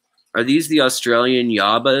 Are these the Australian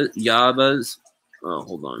yabas? Oh,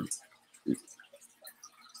 hold on.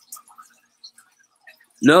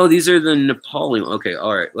 No, these are the Napoleon. Okay,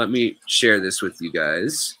 all right. Let me share this with you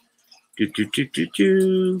guys.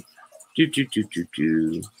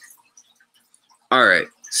 All right.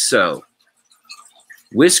 So,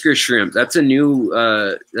 whisker shrimp. That's a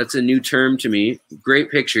new term to me.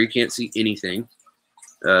 Great picture. You can't see anything.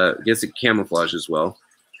 I guess it camouflage as well.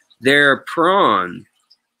 They're prawn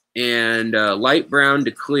and light brown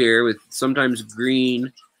to clear with sometimes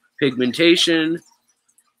green pigmentation.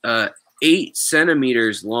 8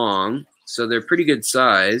 centimeters long, so they're pretty good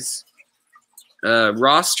size.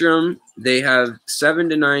 Rostrum, they have 7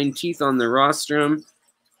 to 9 teeth on the rostrum,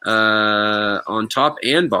 on top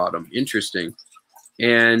and bottom. Interesting.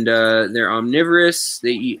 And they're omnivorous.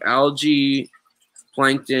 They eat algae,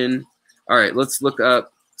 plankton. All right, let's look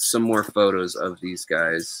up some more photos of these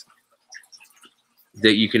guys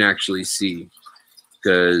that you can actually see,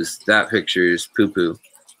 because that picture is poo-poo.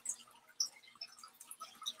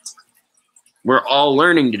 We're all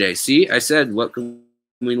learning today. See, I said, what can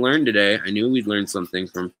we learn today? I knew we'd learn something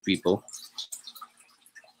from people.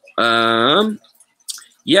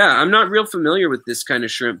 Yeah, I'm not real familiar with this kind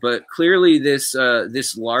of shrimp, but clearly this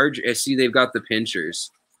this large, I see they've got the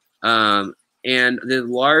pinchers. And the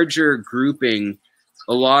larger grouping,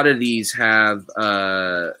 a lot of these have,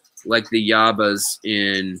 like the yabas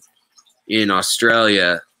in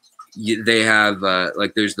Australia, they have,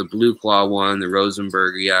 like there's the blue claw one, the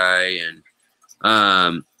Rosenbergii, and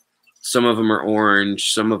some of them are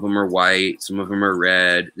orange, some of them are white, some of them are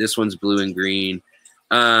red. This one's blue and green.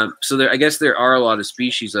 So I guess there are a lot of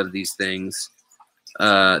species of these things.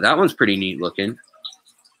 That one's pretty neat looking.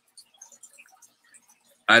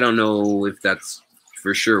 I don't know if that's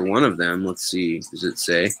for sure one of them. Let's see. Does it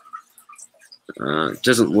say? It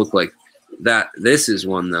doesn't look like that. This is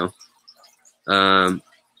one though.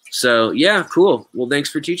 So yeah, cool. Well, thanks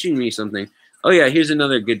for teaching me something. Oh yeah, here's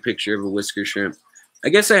another good picture of a whisker shrimp. I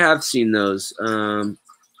guess I have seen those.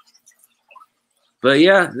 But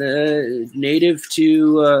yeah, the native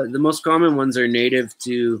to the most common ones are native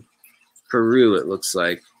to Peru, it looks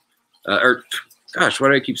like. Or gosh, why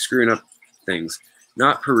do I keep screwing up things?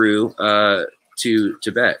 Not Peru, to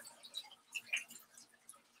Tibet.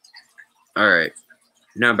 All right,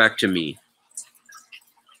 now back to me.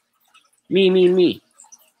 Me.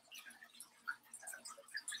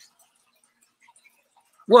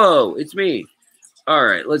 Whoa, it's me. All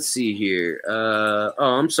right, let's see here. Oh,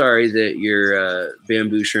 I'm sorry that your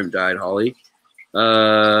bamboo shrimp died, Holly.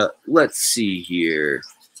 Let's see here.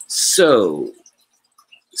 So,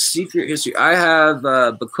 secret history. I have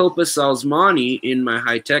Bacopa salzmani in my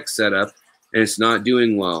high-tech setup, and it's not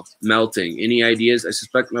doing well. Melting. Any ideas? I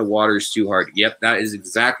suspect my water's too hard. Yep, that is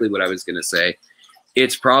exactly what I was going to say.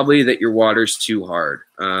 It's probably that your water's too hard.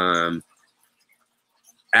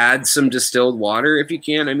 Add some distilled water if you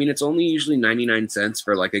can. I mean, it's only usually 99 cents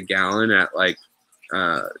for like a gallon at like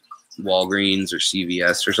Walgreens or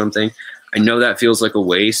CVS or something. I know that feels like a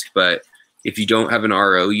waste, but if you don't have an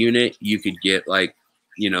RO unit, you could get like,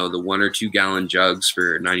 you know, the 1 or 2 gallon jugs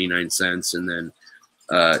for 99 cents and then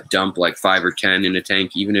dump like 5 or 10 in a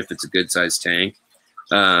tank, even if it's a good sized tank.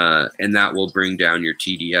 And that will bring down your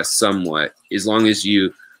TDS somewhat, as long as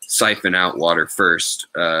you siphon out water first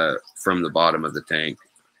from the bottom of the tank.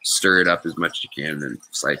 Stir it up as much as you can and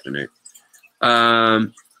siphon it.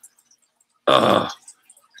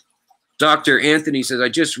 Dr. Anthony says, I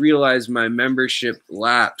just realized my membership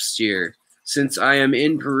lapsed here. Since I am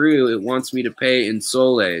in Peru, it wants me to pay in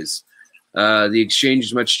soles. The exchange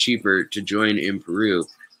is much cheaper to join in Peru.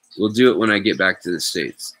 We'll do it when I get back to the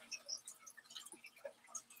States.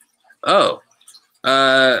 Oh,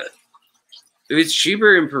 if it's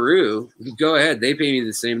cheaper in Peru, go ahead. They pay me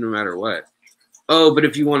the same no matter what. Oh, but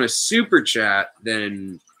if you want a super chat,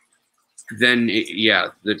 then yeah,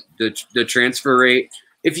 the transfer rate.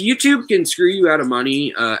 If YouTube can screw you out of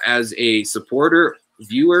money as a supporter,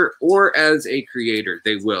 viewer, or as a creator,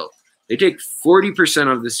 they will. They take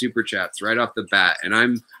 40% of the super chats right off the bat, and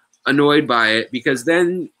I'm annoyed by it because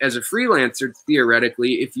then, as a freelancer,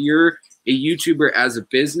 theoretically, if you're a YouTuber as a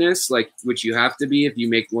business, like which you have to be if you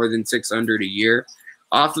make more than 600 a year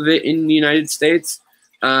off of it in the United States,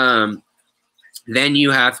 then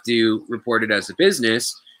you have to report it as a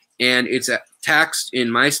business, and it's taxed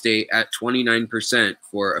in my state at 29%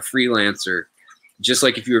 for a freelancer, just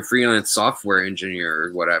like if you're a freelance software engineer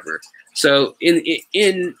or whatever. So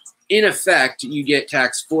in effect, you get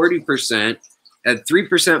taxed 40% at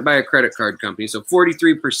 3% by a credit card company, so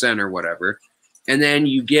 43% or whatever, and then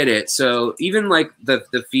you get it. So even like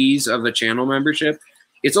the fees of a channel membership,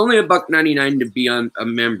 it's only $1.99 to be a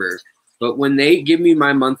member. But when they give me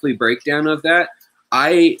my monthly breakdown of that,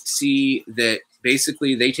 I see that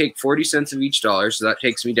basically they take 40 cents of each dollar, so that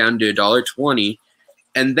takes me down to $1.20,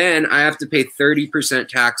 and then I have to pay 30%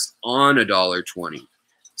 tax on $1.20.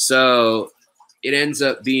 So it ends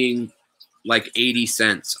up being like 80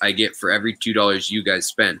 cents I get for every $2 you guys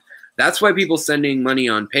spend. That's why people sending money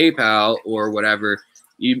on PayPal or whatever,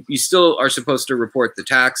 you still are supposed to report the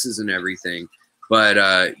taxes and everything.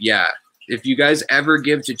 But yeah, if you guys ever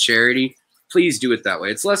give to charity, please do it that way.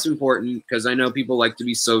 It's less important because I know people like to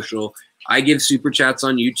be social. I give super chats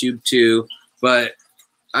on YouTube too, but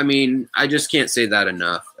I mean, I just can't say that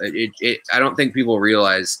enough. I don't think people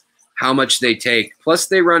realize how much they take. Plus,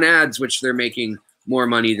 they run ads, which they're making more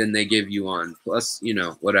money than they give you on. Plus, you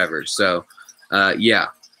know, whatever. So, yeah.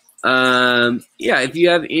 Yeah, if you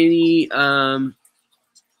have any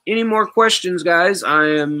more questions, guys, I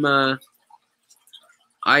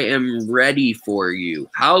am ready for you.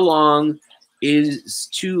 How long is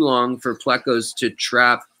too long for plecos to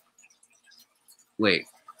trap? Wait,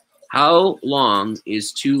 how long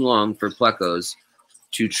is too long for plecos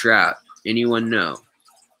to trap? Anyone know?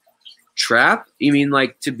 Trap? You mean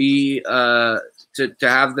like to be to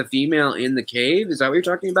have the female in the cave? Is that what you're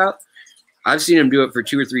talking about? I've seen them do it for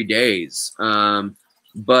 2 or 3 days,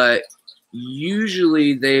 but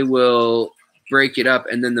usually they will break it up,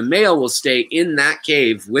 and then the male will stay in that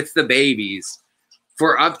cave with the babies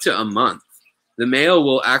for up to a month. The male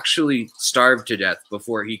will actually starve to death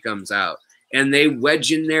before he comes out, and they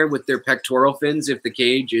wedge in there with their pectoral fins if the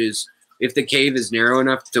cave is narrow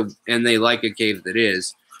enough to, and they like a cave that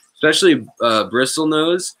is, especially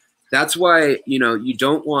bristlenose. That's why, you know, you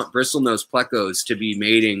don't want bristlenose plecos to be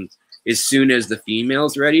mating as soon as the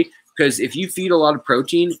female's ready, because if you feed a lot of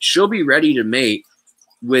protein, she'll be ready to mate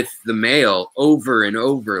with the male over and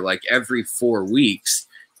over, like every 4 weeks,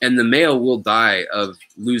 and the male will die of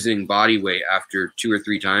losing body weight after 2 or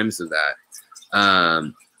 3 times of that.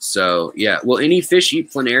 So yeah, will any fish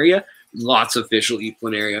eat planaria? Lots of fish will eat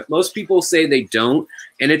planaria. Most people say they don't,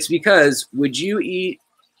 and it's because, would you eat,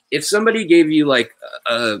 if somebody gave you like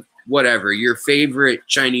whatever, your favorite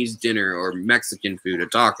Chinese dinner or Mexican food, a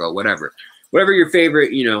taco, whatever your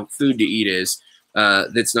favorite, you know, food to eat is,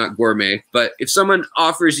 that's not gourmet. But if someone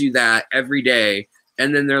offers you that every day,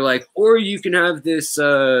 and then they're like, or you can have this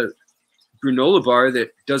granola bar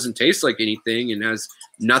that doesn't taste like anything and has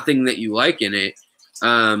nothing that you like in it,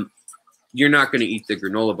 you're not going to eat the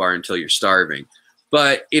granola bar until you're starving.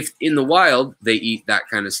 But if in the wild, they eat that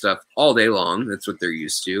kind of stuff all day long, that's what they're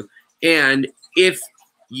used to. And if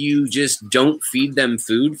you just don't feed them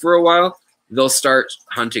food for a while, they'll start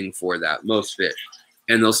hunting for that, most fish.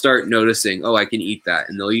 And they'll start noticing, oh, I can eat that.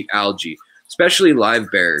 And they'll eat algae, especially live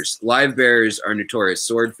bears. Live bears are notorious.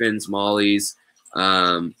 Swordfins, mollies,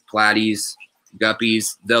 platies,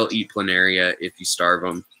 guppies, they'll eat planaria if you starve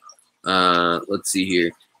them. Let's see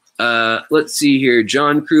here.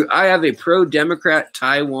 John Crew, I have a pro-Democrat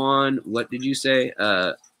Taiwan, what did you say?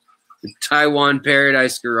 Taiwan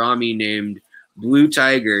paradise gourami named Blue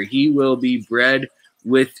Tiger. He will be bred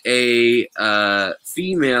with a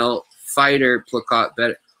female fighter plakat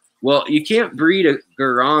better. Well, you can't breed a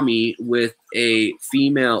gourami with a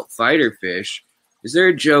female fighter fish. Is there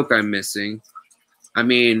a joke I'm missing? I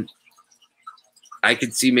mean, I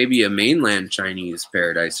could see maybe a mainland Chinese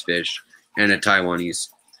paradise fish and a Taiwanese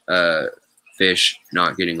fish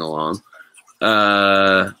not getting along.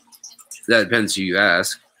 That depends who you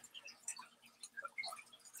ask.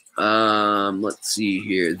 Let's see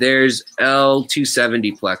here. There's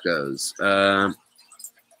L270 plecos.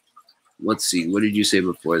 let's see. What did you say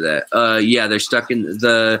before that? Yeah, they're stuck in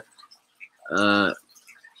the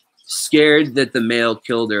scared that the male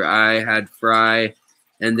killed her. I had fry,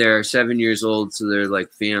 and they're 7 years old, so they're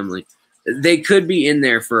like family. They could be in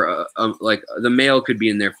there for like the male could be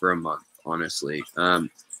in there for a month. Honestly,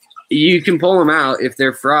 you can pull them out if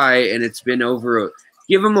they're fry and it's been over.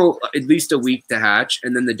 Give them at least a week to hatch,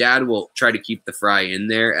 and then the dad will try to keep the fry in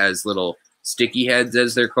there as little sticky heads,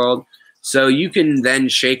 as they're called. So you can then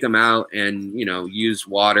shake them out and, you know, use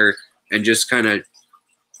water and just kind of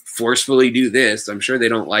forcefully do this. I'm sure they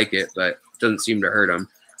don't like it, but it doesn't seem to hurt them.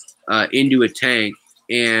 Into a tank,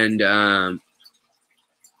 and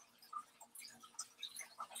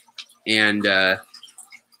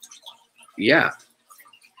yeah.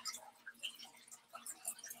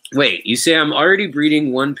 Wait, you say I'm already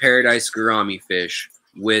breeding one paradise gourami fish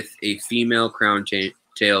with a female crown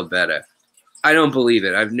tail betta. I don't believe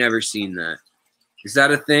it. I've never seen that. Is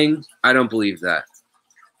that a thing? I don't believe that.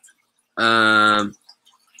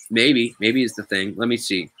 Maybe it's the thing. Let me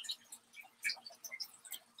see.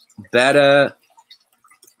 Betta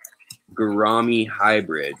gourami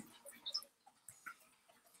hybrid.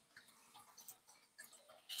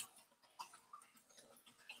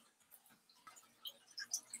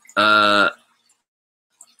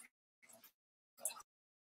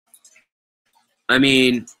 I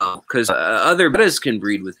mean, because other bettas can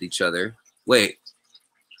breed with each other. Wait.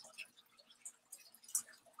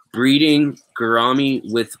 Breeding gourami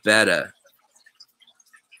with betta.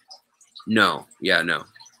 No. Yeah, no.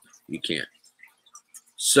 You can't.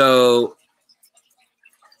 So,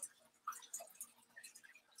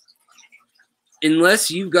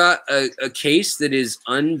 unless you've got a case that is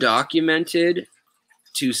undocumented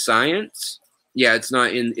to science, yeah, it's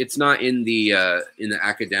not in the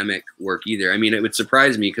academic work either. I mean, it would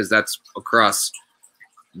surprise me because that's across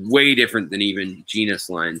way different than even genus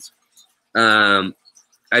lines.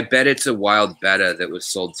 I bet it's a wild betta that was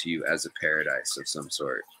sold to you as a paradise of some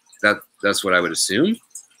sort. That's what I would assume,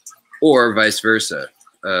 or vice versa,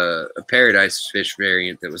 a paradise fish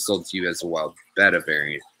variant that was sold to you as a wild betta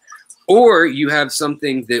variant, or you have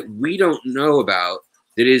something that we don't know about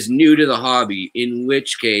that is new to the hobby. In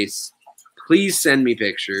which case, please send me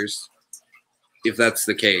pictures if that's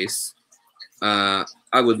the case. I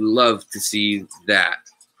would love to see that.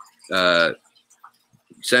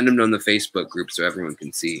 Send them on the Facebook group so everyone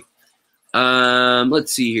can see.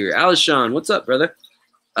 Let's see here. Alishon, what's up, brother?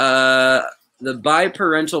 The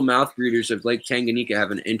biparental mouth breeders of Lake Tanganyika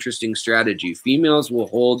have an interesting strategy. Females will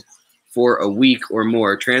hold for a week or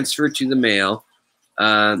more, transfer to the male.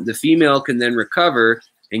 The female can then recover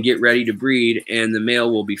and get ready to breed, and the male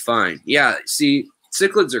will be fine. Yeah, see,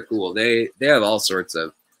 cichlids are cool. They have all sorts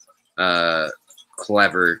of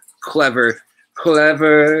clever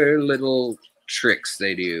little tricks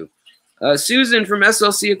they do. Susan from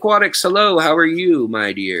SLC Aquatics, hello, how are you,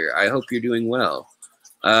 my dear? I hope you're doing well.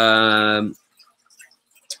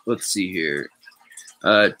 Let's see here.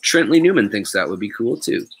 Trentley Newman thinks that would be cool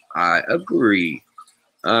too. I agree.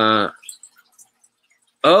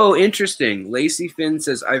 Oh, interesting. Lacey Finn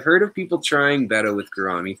says, I've heard of people trying betta with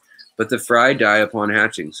gourami, but the fry die upon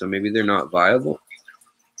hatching, so maybe they're not viable.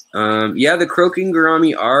 Yeah, the croaking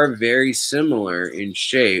gourami are very similar in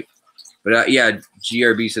shape. But yeah,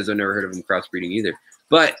 GRB says I've never heard of them crossbreeding either.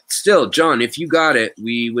 But still, John, if you got it,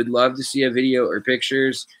 we would love to see a video or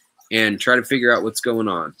pictures and try to figure out what's going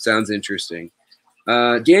on. Sounds interesting.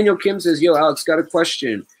 Daniel Kim says, yo, Alex, got a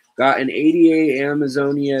question. Got an 80A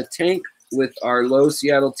Amazonia tank with our low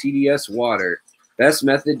Seattle TDS water. Best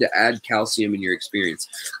method to add calcium in your experience.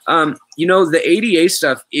 You know, the 80A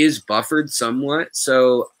stuff is buffered somewhat.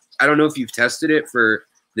 So I don't know if you've tested it for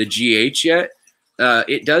the GH yet.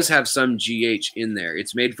 It does have some GH in there.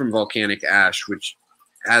 It's made from volcanic ash, which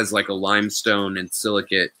has like a limestone and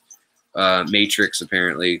silicate matrix,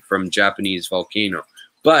 apparently, from Japanese volcano.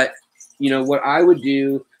 But, you know, what I would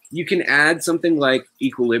do, you can add something like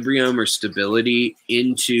equilibrium or stability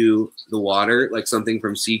into the water, like something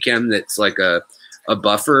from Seachem that's like a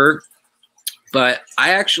buffer. But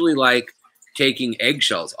I actually like taking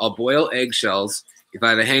eggshells. I'll boil eggshells. If I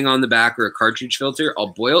have a hang on the back or a cartridge filter,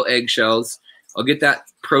 I'll boil eggshells. I'll get that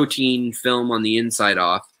protein film on the inside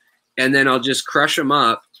off, and then I'll just crush them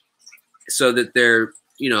up so that they're,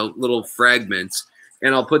 you know, little fragments,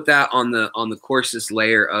 and I'll put that on the coarsest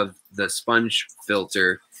layer of the sponge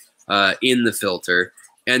filter in the filter,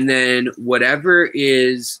 and then whatever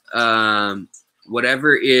is on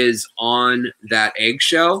that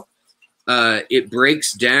eggshell, it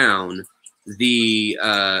breaks down the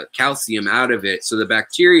calcium out of it, so the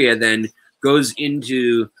bacteria then goes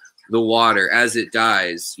into the water as it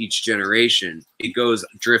dies each generation, it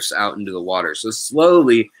drifts out into the water. So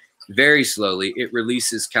slowly, very slowly, it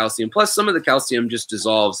releases calcium. Plus, some of the calcium just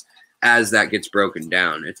dissolves as that gets broken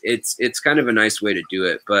down. It's kind of a nice way to do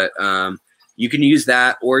it. But you can use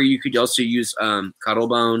that, or you could also use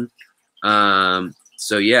Cuttlebone.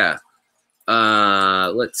 So yeah,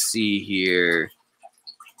 let's see here.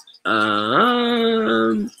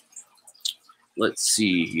 Let's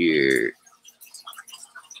see here.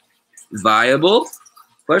 Viable?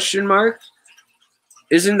 Question mark.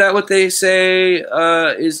 Isn't that what they say?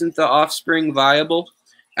 Isn't the offspring viable?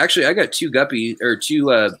 Actually, I got two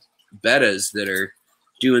bettas that are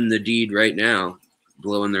doing the deed right now,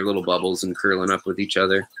 blowing their little bubbles and curling up with each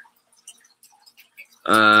other.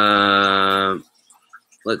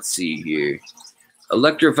 Let's see here.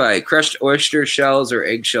 Electrify, crushed oyster shells or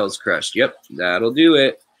eggshells crushed. Yep, that'll do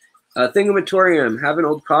it. Thingamatorium, have an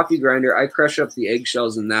old coffee grinder. I crush up the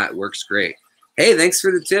eggshells and that works great. Hey, thanks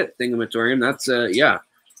for the tip, Thingamatorium. That's yeah,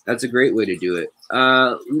 that's a great way to do it.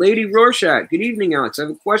 Lady Rorschach, good evening, Alex. I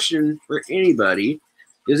have a question for anybody.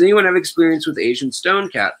 Does anyone have experience with Asian stone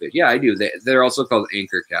catfish? Yeah, I do. They're also called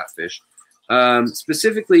anchor catfish.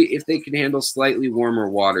 Specifically, if they can handle slightly warmer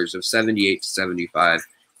waters of 78 to 75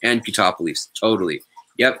 and Ketopolis. Totally.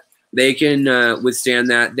 Yep. They can withstand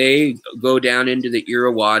that. They go down into the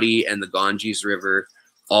Irrawaddy and the Ganges River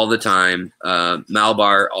all the time.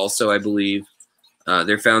 Malabar also, I believe.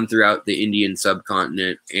 They're found throughout the Indian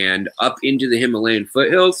subcontinent and up into the Himalayan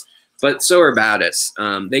foothills, but so are Batis.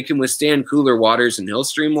 They can withstand cooler waters and hill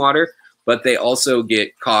stream water, but they also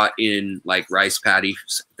get caught in like rice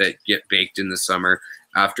paddies that get baked in the summer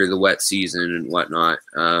after the wet season and whatnot,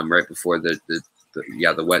 right before the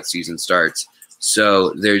wet season starts.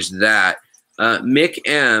 So there's that. Mick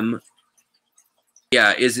M.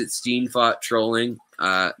 Yeah, is it Steenfot trolling?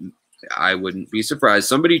 I wouldn't be surprised.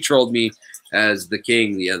 Somebody trolled me as the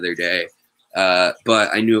king the other day, but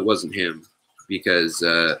I knew it wasn't him because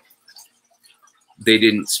they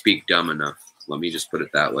didn't speak dumb enough. Let me just put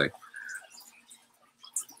it that way.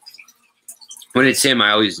 When it's him, I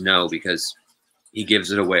always know because he gives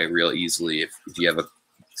it away real easily if you have a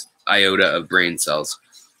iota of brain cells.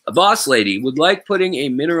 A boss lady would like putting a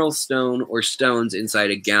mineral stone or stones inside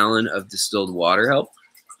a gallon of distilled water help.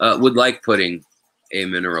 Would like putting a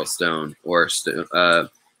mineral stone or stone.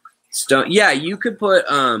 Yeah, you could put.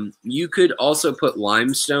 You could also put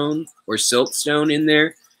limestone or siltstone in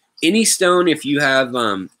there. Any stone, if you have.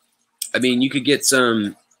 I mean, you could get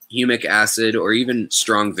some humic acid or even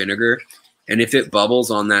strong vinegar, and if it bubbles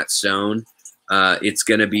on that stone, it's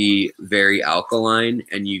going to be very alkaline,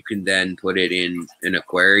 and you can then put it in an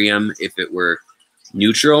aquarium if it were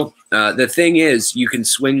neutral. The thing is, you can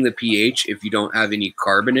swing the pH if you don't have any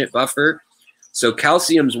carbonate buffer. So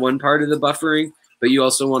calcium's one part of the buffering, but you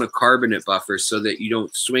also want a carbonate buffer so that you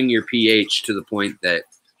don't swing your pH to the point that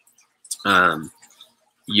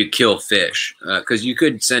you kill fish. Because you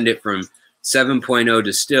could send it from 7.0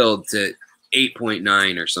 distilled to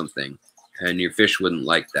 8.9 or something, and your fish wouldn't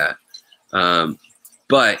like that.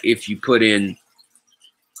 But if you put in,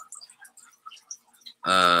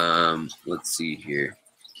 let's see here.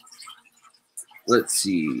 Let's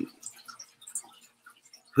see.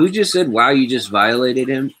 Who just said, wow, you just violated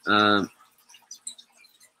him?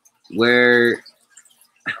 Where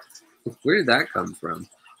did that come from?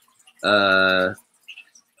 I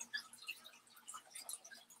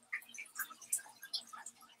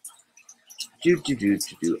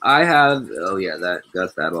have, oh yeah,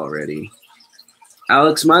 got that already.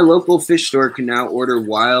 Alex, my local fish store can now order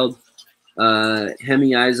wild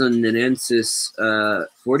Hemiizon nanensis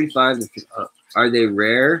 45. Are they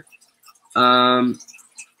rare?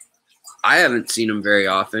 I haven't seen them very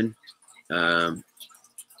often. Yeah,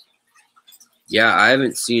 I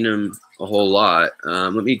haven't seen them a whole lot.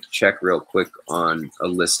 Let me check real quick on a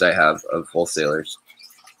list I have of wholesalers.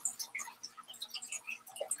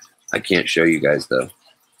 I can't show you guys though.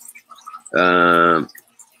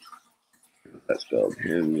 That's spelled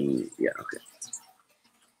Hemi. Yeah, okay.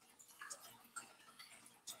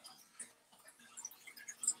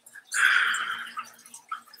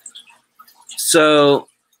 So,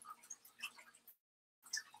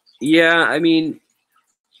 yeah, I mean,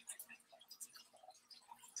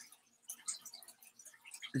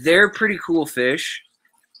 they're pretty cool fish.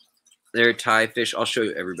 They're Thai fish. I'll show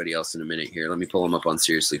you everybody else in a minute here. Let me pull them up on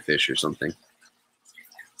Seriously Fish or something.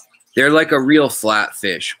 They're like a real flat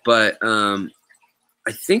fish, but I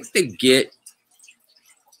think they get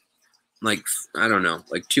like, I don't know,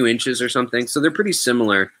 like 2 inches or something. So they're pretty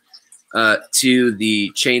similar to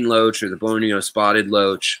the chain loach or the Borneo spotted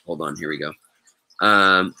loach. Hold on, here we go.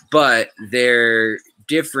 But they're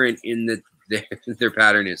different in that their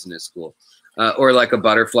pattern isn't as cool. Or like a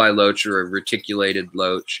butterfly loach or a reticulated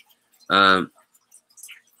loach. It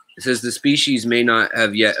says the species may not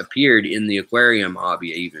have yet appeared in the aquarium hobby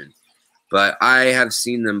even, but I have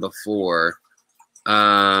seen them before.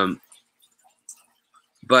 But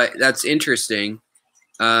that's interesting.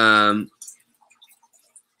 And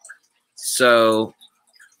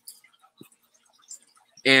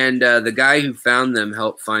the guy who found them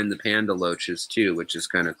helped find the panda loaches too, which is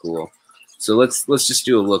kind of cool. So let's just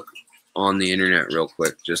do a look on the internet real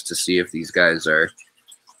quick just to see if these guys are.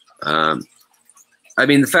 I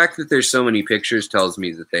mean, the fact that there's so many pictures tells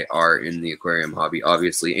me that they are in the aquarium hobby,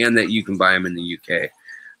 obviously, and that you can buy them in the UK.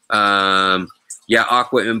 Yeah,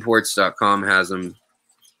 aquaimports.com has them.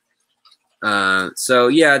 So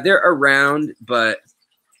yeah, they're around, but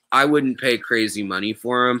I wouldn't pay crazy money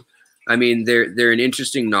for them. I mean, they're an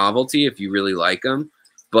interesting novelty if you really like them,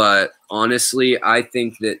 but honestly, I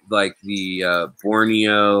think that like the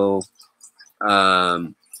Borneo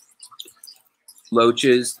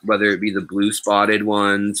loaches, whether it be the blue spotted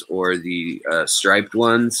ones or the striped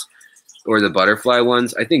ones or the butterfly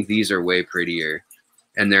ones, I think these are way prettier,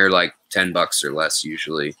 and they're like $10 or less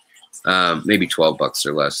usually, maybe $12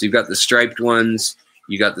 or less. So you've got the striped ones,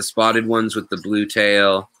 you got the spotted ones with the blue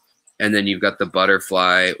tail, and then you've got the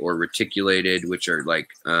butterfly or reticulated, which are like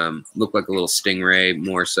look like a little stingray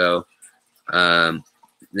more so. Then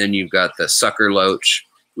you've got the sucker loach,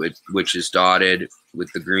 which is dotted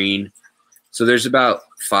with the green. So there's about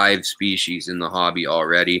 5 species in the hobby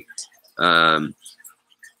already. And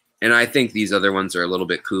I think these other ones are a little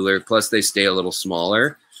bit cooler. Plus they stay a little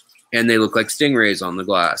smaller and they look like stingrays on the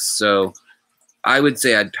glass. So I would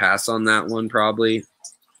say I'd pass on that one probably.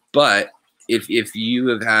 But if you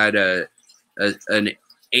have had an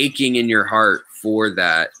aching in your heart for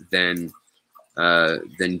that, then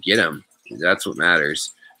get them. That's what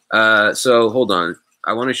matters. So hold on.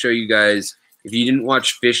 I want to show you guys, if you didn't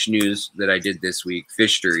watch Fish News that I did this week,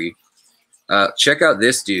 Fishery, check out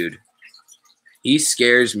this dude. He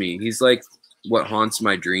scares me. He's like what haunts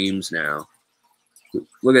my dreams now.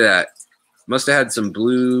 Look at that. Must have had some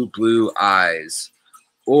blue eyes,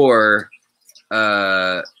 or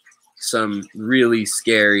some really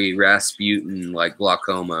scary Rasputin, like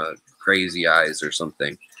glaucoma, crazy eyes or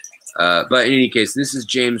something. But in any case, this is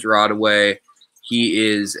James Rodaway. He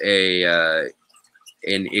is an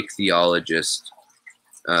ichthyologist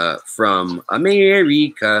from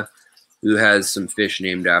America who has some fish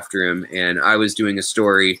named after him. And I was doing a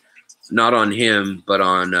story not on him, but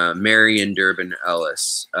on Marion Durbin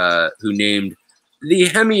Ellis, who named the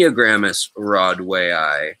Hemiogrammus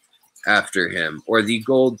rodwayi after him, or the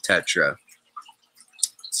gold tetra.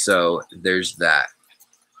 So there's that.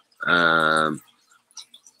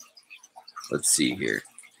 Let's see here.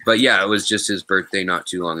 But yeah, it was just his birthday not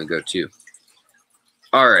too long ago too.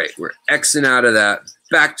 All right, we're Xing out of that.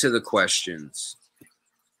 Back to the questions.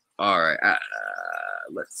 All right,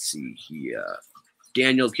 let's see here.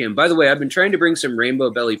 Daniel Kim. By the way, I've been trying to bring some rainbow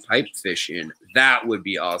belly pipefish in. That would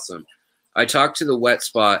be awesome. I talked to the Wet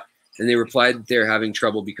Spot, and they replied that they're having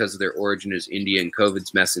trouble because of their origin is India and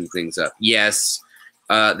COVID's messing things up. Yes,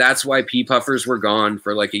 that's why pea puffers were gone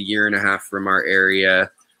for like 1.5 years from our area.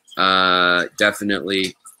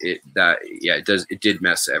 Definitely, it did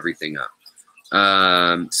mess everything up.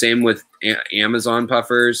 Same with Amazon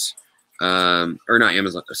puffers, or not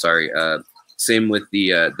Amazon. Sorry. Same with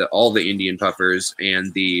all the Indian puffers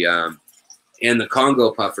and the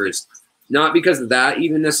Congo puffers. Not because of that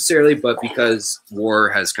even necessarily, but because war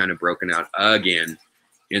has kind of broken out again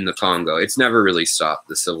in the Congo. It's never really stopped,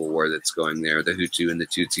 the civil war that's going there, the Hutu and the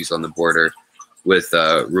Tutsis on the border with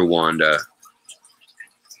Rwanda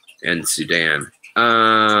and Sudan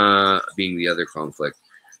being the other conflict.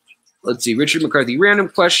 Let's see, Richard McCarthy, random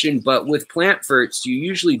question, but with plant ferts, do you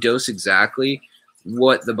usually dose exactly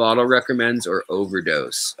what the bottle recommends or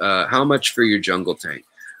overdose? How much for your jungle tank?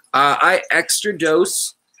 I extra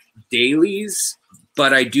dose dailies,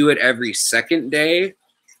 but I do it every second day.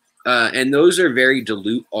 And those are very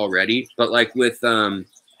dilute already. But like with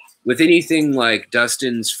anything like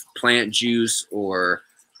Dustin's plant juice or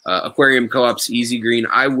Aquarium Co-op's Easy Green,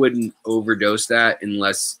 I wouldn't overdose that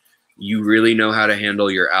unless you really know how to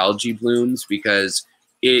handle your algae blooms, because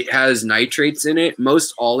it has nitrates in it.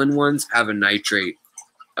 Most all-in-ones have a nitrate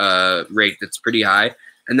rate that's pretty high.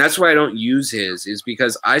 And that's why I don't use his, is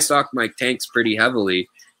because I stock my tanks pretty heavily,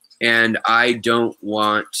 and I don't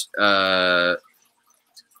want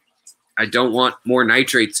more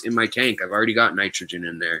nitrates in my tank. I've already got nitrogen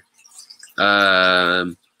in there.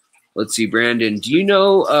 Let's see, Brandon, do you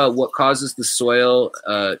know what causes the soil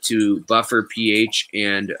to buffer pH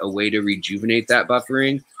and a way to rejuvenate that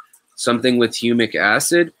buffering? Something with humic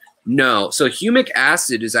acid? No. So humic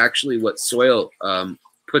acid is actually what soil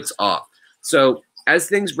puts off. So as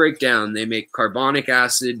things break down, they make carbonic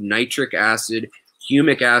acid, nitric acid,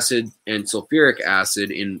 humic acid, and sulfuric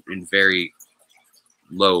acid in very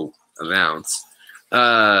low amounts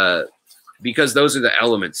because those are the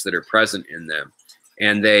elements that are present in them,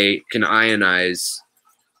 and they can ionize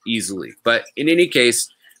easily. But in any case,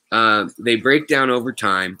 they break down over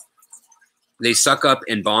time. They suck up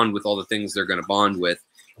and bond with all the things they're going to bond with.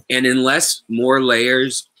 And unless more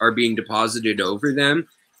layers are being deposited over them,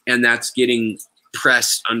 and that's getting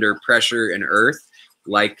pressed under pressure and earth,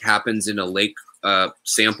 like happens in a lake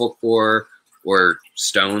sample core or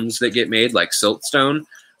stones that get made, like siltstone,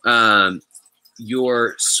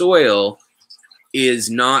 your soil is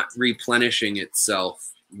not replenishing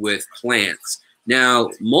itself with plants. Now,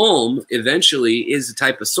 mulm eventually is a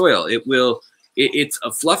type of soil. It's a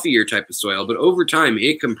fluffier type of soil, but over time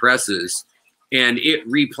it compresses and it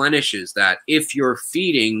replenishes that. If you're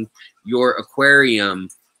feeding your aquarium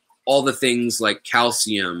all the things like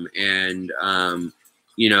calcium and I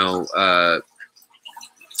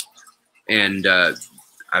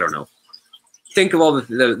don't know, think of all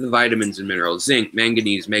the vitamins and minerals, zinc,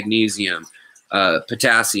 manganese, magnesium,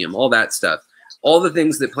 potassium, all that stuff, all the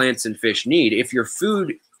things that plants and fish need. If your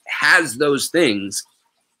food has those things,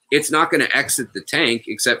 it's not going to exit the tank,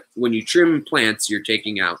 except when you trim plants, you're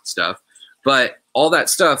taking out stuff. But all that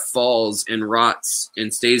stuff falls and rots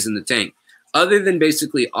and stays in the tank. Other than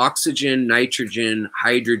basically oxygen, nitrogen,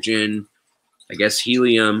 hydrogen, I guess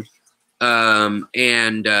helium, and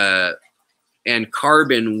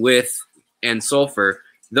carbon and sulfur,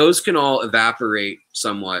 those can all evaporate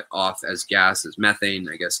somewhat off as gases. Methane,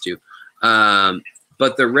 I guess, too.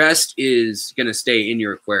 But the rest is going to stay in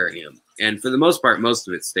your aquarium. And for the most part, most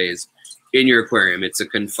of it stays in your aquarium. It's a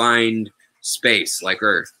confined space like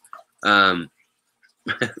Earth,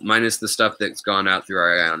 minus the stuff that's gone out through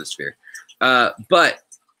our ionosphere. But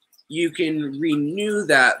you can renew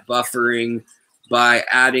that buffering by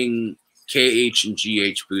adding KH and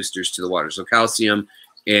GH boosters to the water. So calcium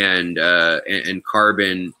and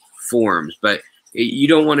carbon forms, but you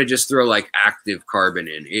don't want to just throw like active carbon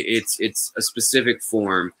in. It's a specific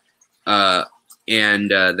form,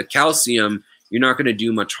 and the calcium, you're not going to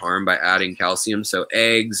do much harm by adding calcium. So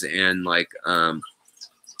eggs and like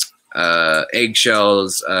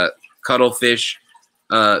eggshells, cuttlefish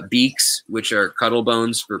beaks, which are cuttle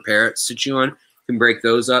bones for parrots to chew on, can break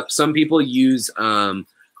those up. Some people use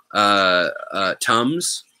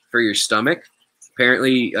Tums for your stomach.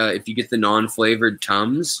 Apparently, if you get the non-flavored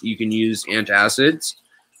Tums, you can use antacids.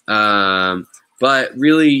 But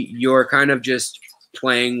really, you're kind of just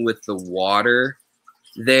playing with the water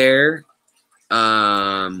there,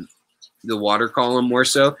 the water column more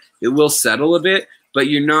so. It will settle a bit, but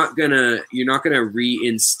you're not gonna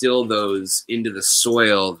reinstill those into the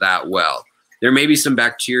soil that well. There may be some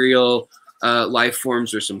bacterial life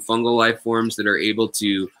forms or some fungal life forms that are able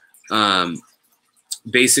to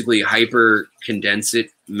basically hyper condense it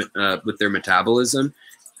with their metabolism,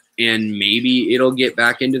 and maybe it'll get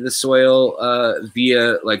back into the soil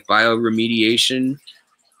via like bioremediation,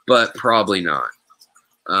 but probably not.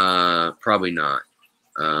 Probably not.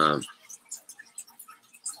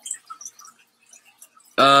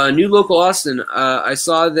 New Local Austin, I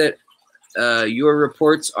saw that your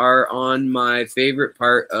reports are on my favorite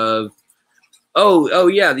part of, oh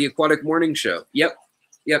yeah, the Aquatic Morning Show. Yep.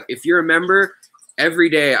 If you're a member, every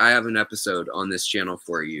day I have an episode on this channel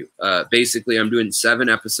for you. Basically, I'm doing 7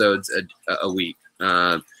 episodes a week.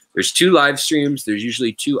 There's 2 live streams. There's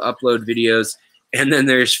usually 2 upload videos. And then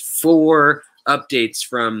there's 4 updates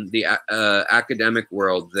from the academic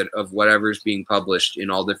world of whatever's being published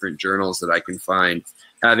in all different journals that I can find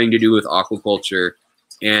having to do with aquaculture.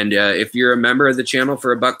 And if you're a member of the channel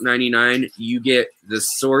for $1.99, you get the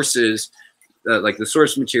sources, like the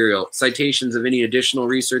source material, citations of any additional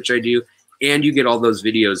research I do, and you get all those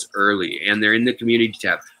videos early, and they're in the community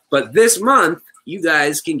tab. But this month, you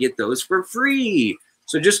guys can get those for free.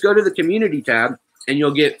 So just go to the community tab, and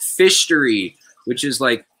you'll get Fishtory, which is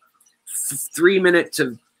like 3-minute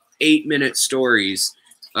to 8-minute stories,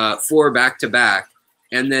 4 back-to-back,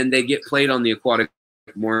 and then they get played on the Aquatic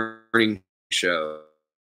Morning Show,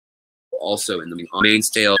 also in the Main's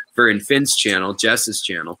Tale for Finn's channel, Jess's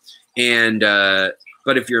channel. And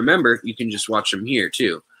but if you're a member, you can just watch them here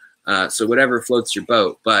too. So whatever floats your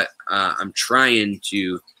boat. But I'm trying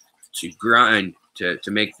to grind to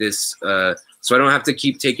make this so I don't have to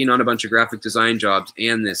keep taking on a bunch of graphic design jobs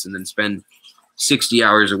and this, and then spend 60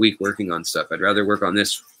 hours a week working on stuff. I'd rather work on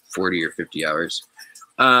this 40 or 50 hours.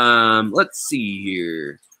 Let's see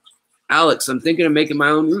here. Alex, I'm thinking of making my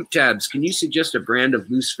own root tabs. Can you suggest a brand of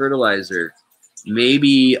loose fertilizer?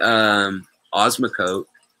 Maybe Osmocote.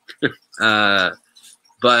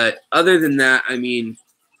 But other than that, I mean,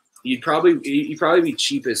 you'd probably be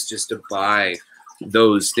cheapest just to buy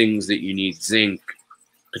those things that you need: zinc,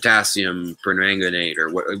 potassium permanganate, or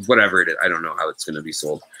whatever it is. I don't know how it's going to be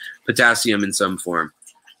sold. Potassium in some form.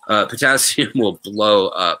 Potassium will blow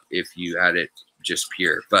up if you had it just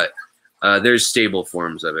pure, but there's stable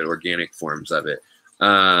forms of it, organic forms of it.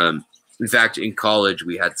 In fact, in college,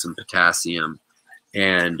 we had some potassium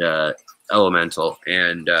and elemental,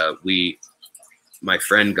 and my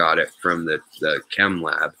friend got it from the chem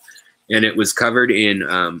lab, and it was covered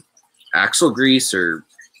in axle grease or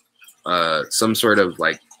some sort of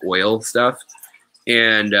like oil stuff.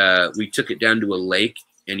 And we took it down to a lake,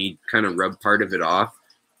 and he kind of rubbed part of it off,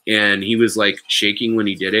 and he was like shaking when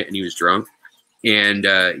he did it, and he was drunk and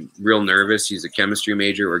real nervous. He's a chemistry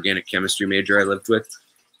major, organic chemistry major I lived with.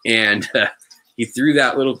 And he threw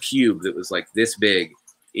that little cube that was like this big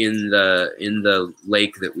in the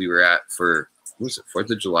lake that we were at for, what was it, 4th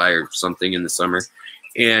of July or something in the summer.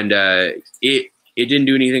 And it didn't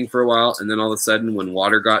do anything for a while. And then all of a sudden, when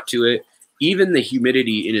water got to it, even the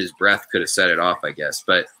humidity in his breath could have set it off, I guess.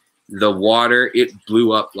 But the water, it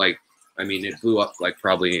blew up like, I mean, it blew up like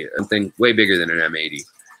probably something way bigger than an M80.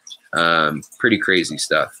 Pretty crazy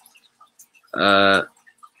stuff.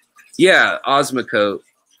 Yeah, Osmocote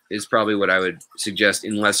is probably what I would suggest,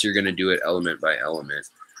 unless you're going to do it element by element.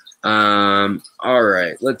 All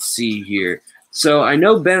right, let's see here. So I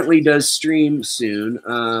know Bentley does stream soon.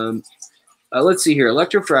 Let's see here.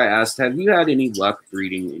 Electrofry asked, have you had any luck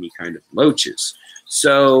breeding any kind of loaches?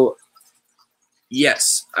 So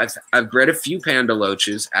yes, I've bred a few panda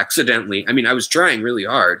loaches accidentally. I mean, I was trying really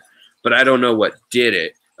hard, but I don't know what did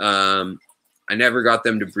it. I never got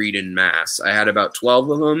them to breed in mass. I had about 12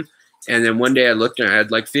 of them. And then one day I looked and I had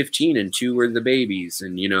like 15, and 2 were the babies.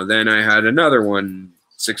 And, you know, then I had another one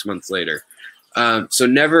 6 months later. So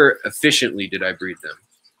never efficiently did I breed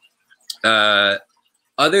them.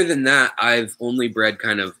 Other than that, I've only bred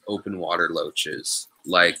kind of open water loaches,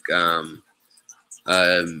 like a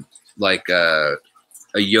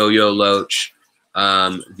yo-yo loach,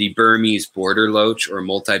 the Burmese border loach or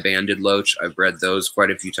multi-banded loach. I've bred those quite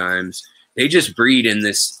a few times. They just breed in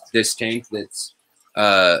this tank that's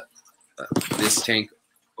this tank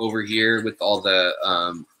over here with all the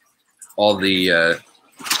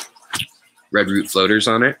red root floaters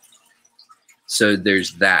on it. So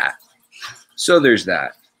there's that.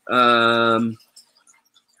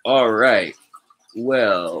 All right.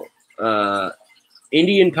 Well,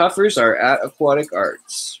 Indian puffers are at Aquatic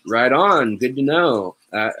Arts. Right on. Good to know.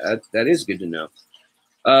 That is good to know.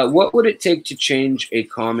 What would it take to change a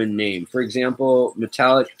common name? For example,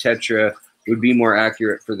 metallic tetra would be more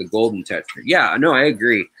accurate for the golden tetra. Yeah, no, I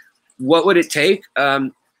agree. What would it take?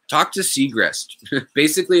 Talk to Seagrest.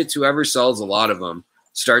 Basically, it's whoever sells a lot of them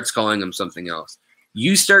starts calling them something else.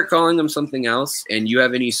 You start calling them something else, and you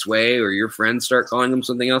have any sway, or your friends start calling them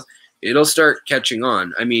something else, it'll start catching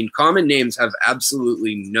on. I mean, common names have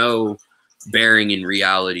absolutely no bearing in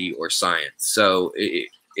reality or science. So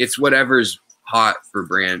it's whatever's hot for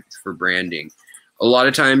branding. A lot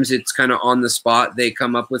of times it's kind of on the spot. They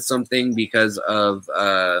come up with something because of,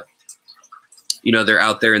 you know, they're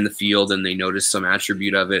out there in the field and they notice some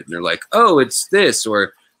attribute of it and they're like, oh, it's this,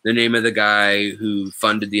 or the name of the guy who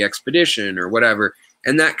funded the expedition or whatever.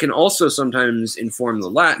 And that can also sometimes inform the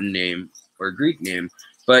Latin name or Greek name,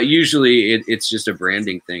 but usually it's just a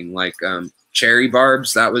branding thing. Like cherry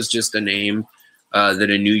barbs, that was just a name that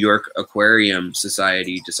a New York Aquarium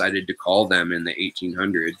Society decided to call them in the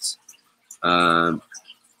 1800s.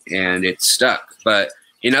 And it stuck. But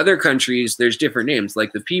in other countries, there's different names.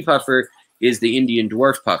 Like the pea puffer is the Indian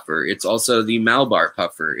dwarf puffer. It's also the Malabar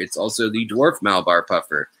puffer. It's also the dwarf Malabar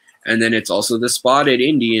puffer. And then it's also the spotted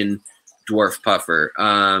Indian dwarf puffer.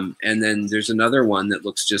 And then there's another one that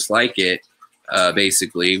looks just like it,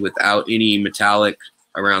 basically, without any metallic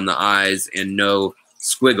around the eyes and no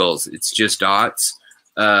squiggles. It's just dots.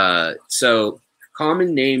 So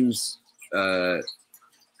common names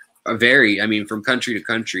vary, I mean, from country to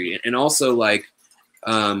country. And also, like,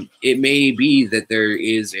 it may be that there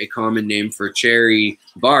is a common name for cherry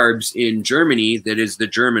barbs in Germany that is the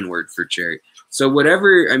German word for cherry. So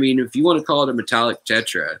whatever, I mean, if you want to call it a metallic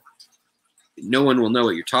tetra, no one will know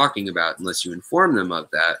what you're talking about unless you inform them of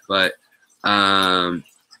that. But, I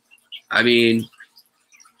mean,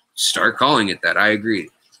 start calling it that. I agree.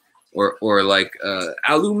 Or like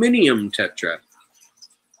aluminium tetra.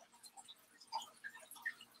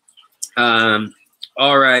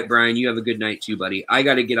 All right, Brian, you have a good night too, buddy. I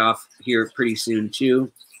got to get off here pretty soon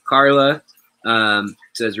too. Carla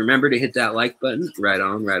says, remember to hit that like button. Right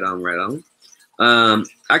on, right on, right on.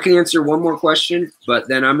 I can answer one more question, but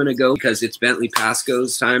then I'm going to go because it's Bentley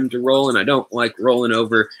Pasco's time to roll, and I don't like rolling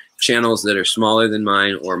over channels that are smaller than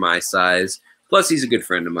mine or my size. Plus, he's a good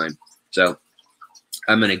friend of mine. So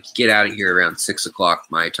I'm going to get out of here around 6 o'clock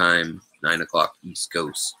my time, 9 o'clock East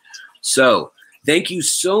Coast. So thank you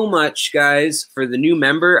so much, guys, for the new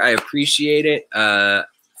member. I appreciate it.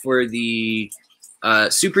 For the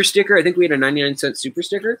super sticker, I think we had a 99-cent super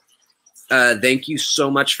sticker. Thank you so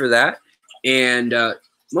much for that. And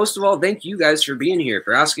most of all, thank you guys for being here,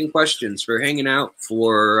 for asking questions, for hanging out,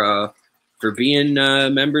 for being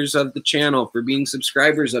members of the channel, for being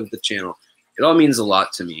subscribers of the channel. It all means a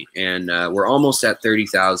lot to me. And we're almost at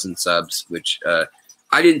 30,000 subs, which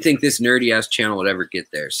I didn't think this nerdy-ass channel would ever get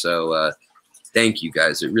there. So thank you,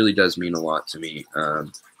 guys. It really does mean a lot to me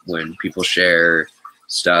when people share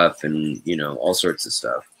stuff and, you know, all sorts of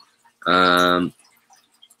stuff.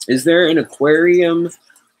 Is there an aquarium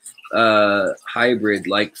hybrid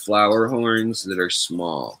like flower horns that are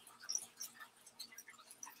small?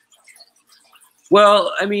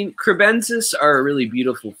 Well, I mean, crebensis are a really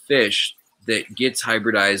beautiful fish that gets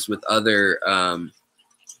hybridized with other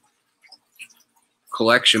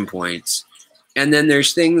collection points. And then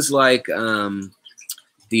there's things like the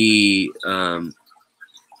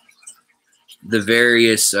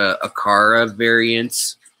various Akara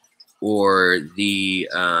variants, or the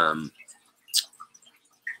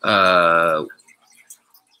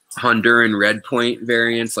Honduran red point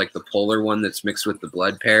variants, like the polar one that's mixed with the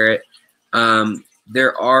blood parrot.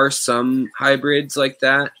 There are some hybrids like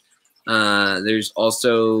that. There's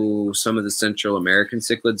also some of the Central American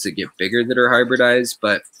cichlids that get bigger that are hybridized,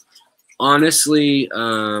 but honestly,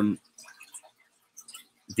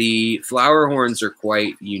 the flower horns are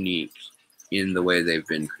quite unique in the way they've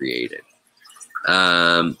been created.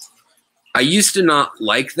 I used to not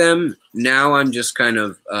like them. Now I'm just kind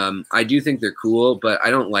of, I do think they're cool, but I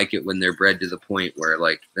don't like it when they're bred to the point where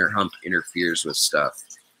like their hump interferes with stuff.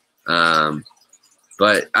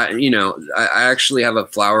 But you know, I actually have a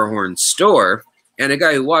flower horn store, and a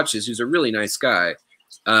guy who watches, who's a really nice guy,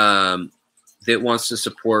 that wants to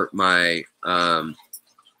support my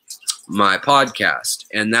my podcast,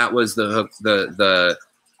 and that was the hook, the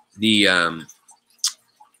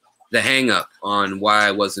hang up on why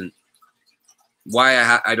I wasn't,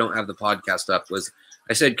 why I don't have the podcast up, was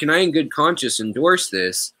I said, can I in good conscience endorse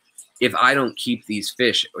this if I don't keep these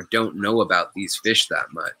fish or don't know about these fish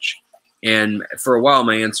that much? And for a while,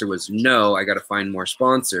 my answer was no, I got to find more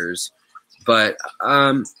sponsors. But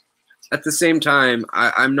at the same time,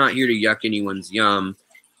 I'm not here to yuck anyone's yum.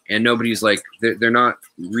 And nobody's like, they're not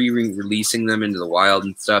re-releasing them into the wild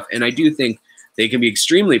and stuff. And I do think they can be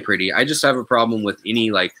extremely pretty. I just have a problem with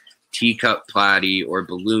any like teacup platy or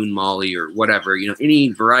balloon molly or whatever, you know, any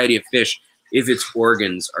variety of fish, if its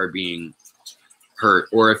organs are being hurt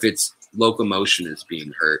or if its locomotion is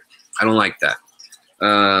being hurt. I don't like that.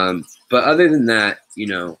 But other than that, you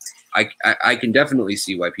know, I can definitely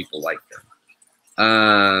see why people like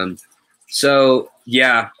them. So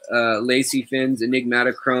yeah, lacy fins,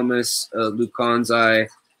 enigmatochromis, leuconzi,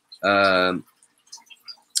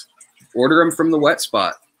 order them from the Wet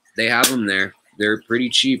Spot. They have them there. They're pretty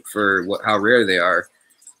cheap for how rare they are.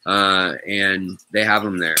 And they have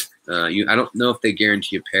them there. I don't know if they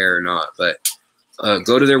guarantee a pair or not, but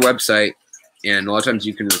go to their website, and a lot of times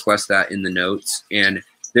you can request that in the notes, and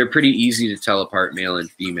they're pretty easy to tell apart male and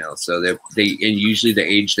female. So and usually the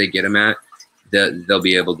age they get them at, they'll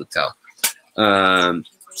be able to tell.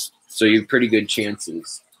 So you have pretty good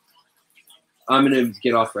chances. I'm going to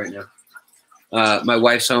get off right now. My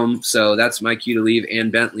wife's home, so that's my cue to leave,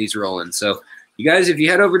 and Bentley's rolling. So you guys, if you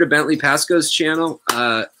head over to Bentley Pasco's channel,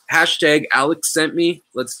 hashtag Alex sent me.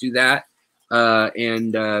 Let's do that.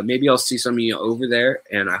 And maybe I'll see some of you over there,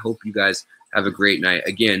 and I hope you guys have a great night.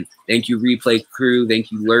 Again, thank you, replay crew.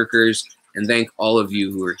 Thank you, lurkers. And thank all of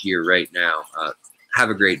you who are here right now. Have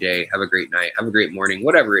a great day. Have a great night. Have a great morning.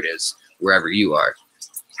 Whatever it is, wherever you are.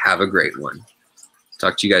 Have a great one.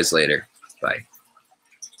 Talk to you guys later. Bye.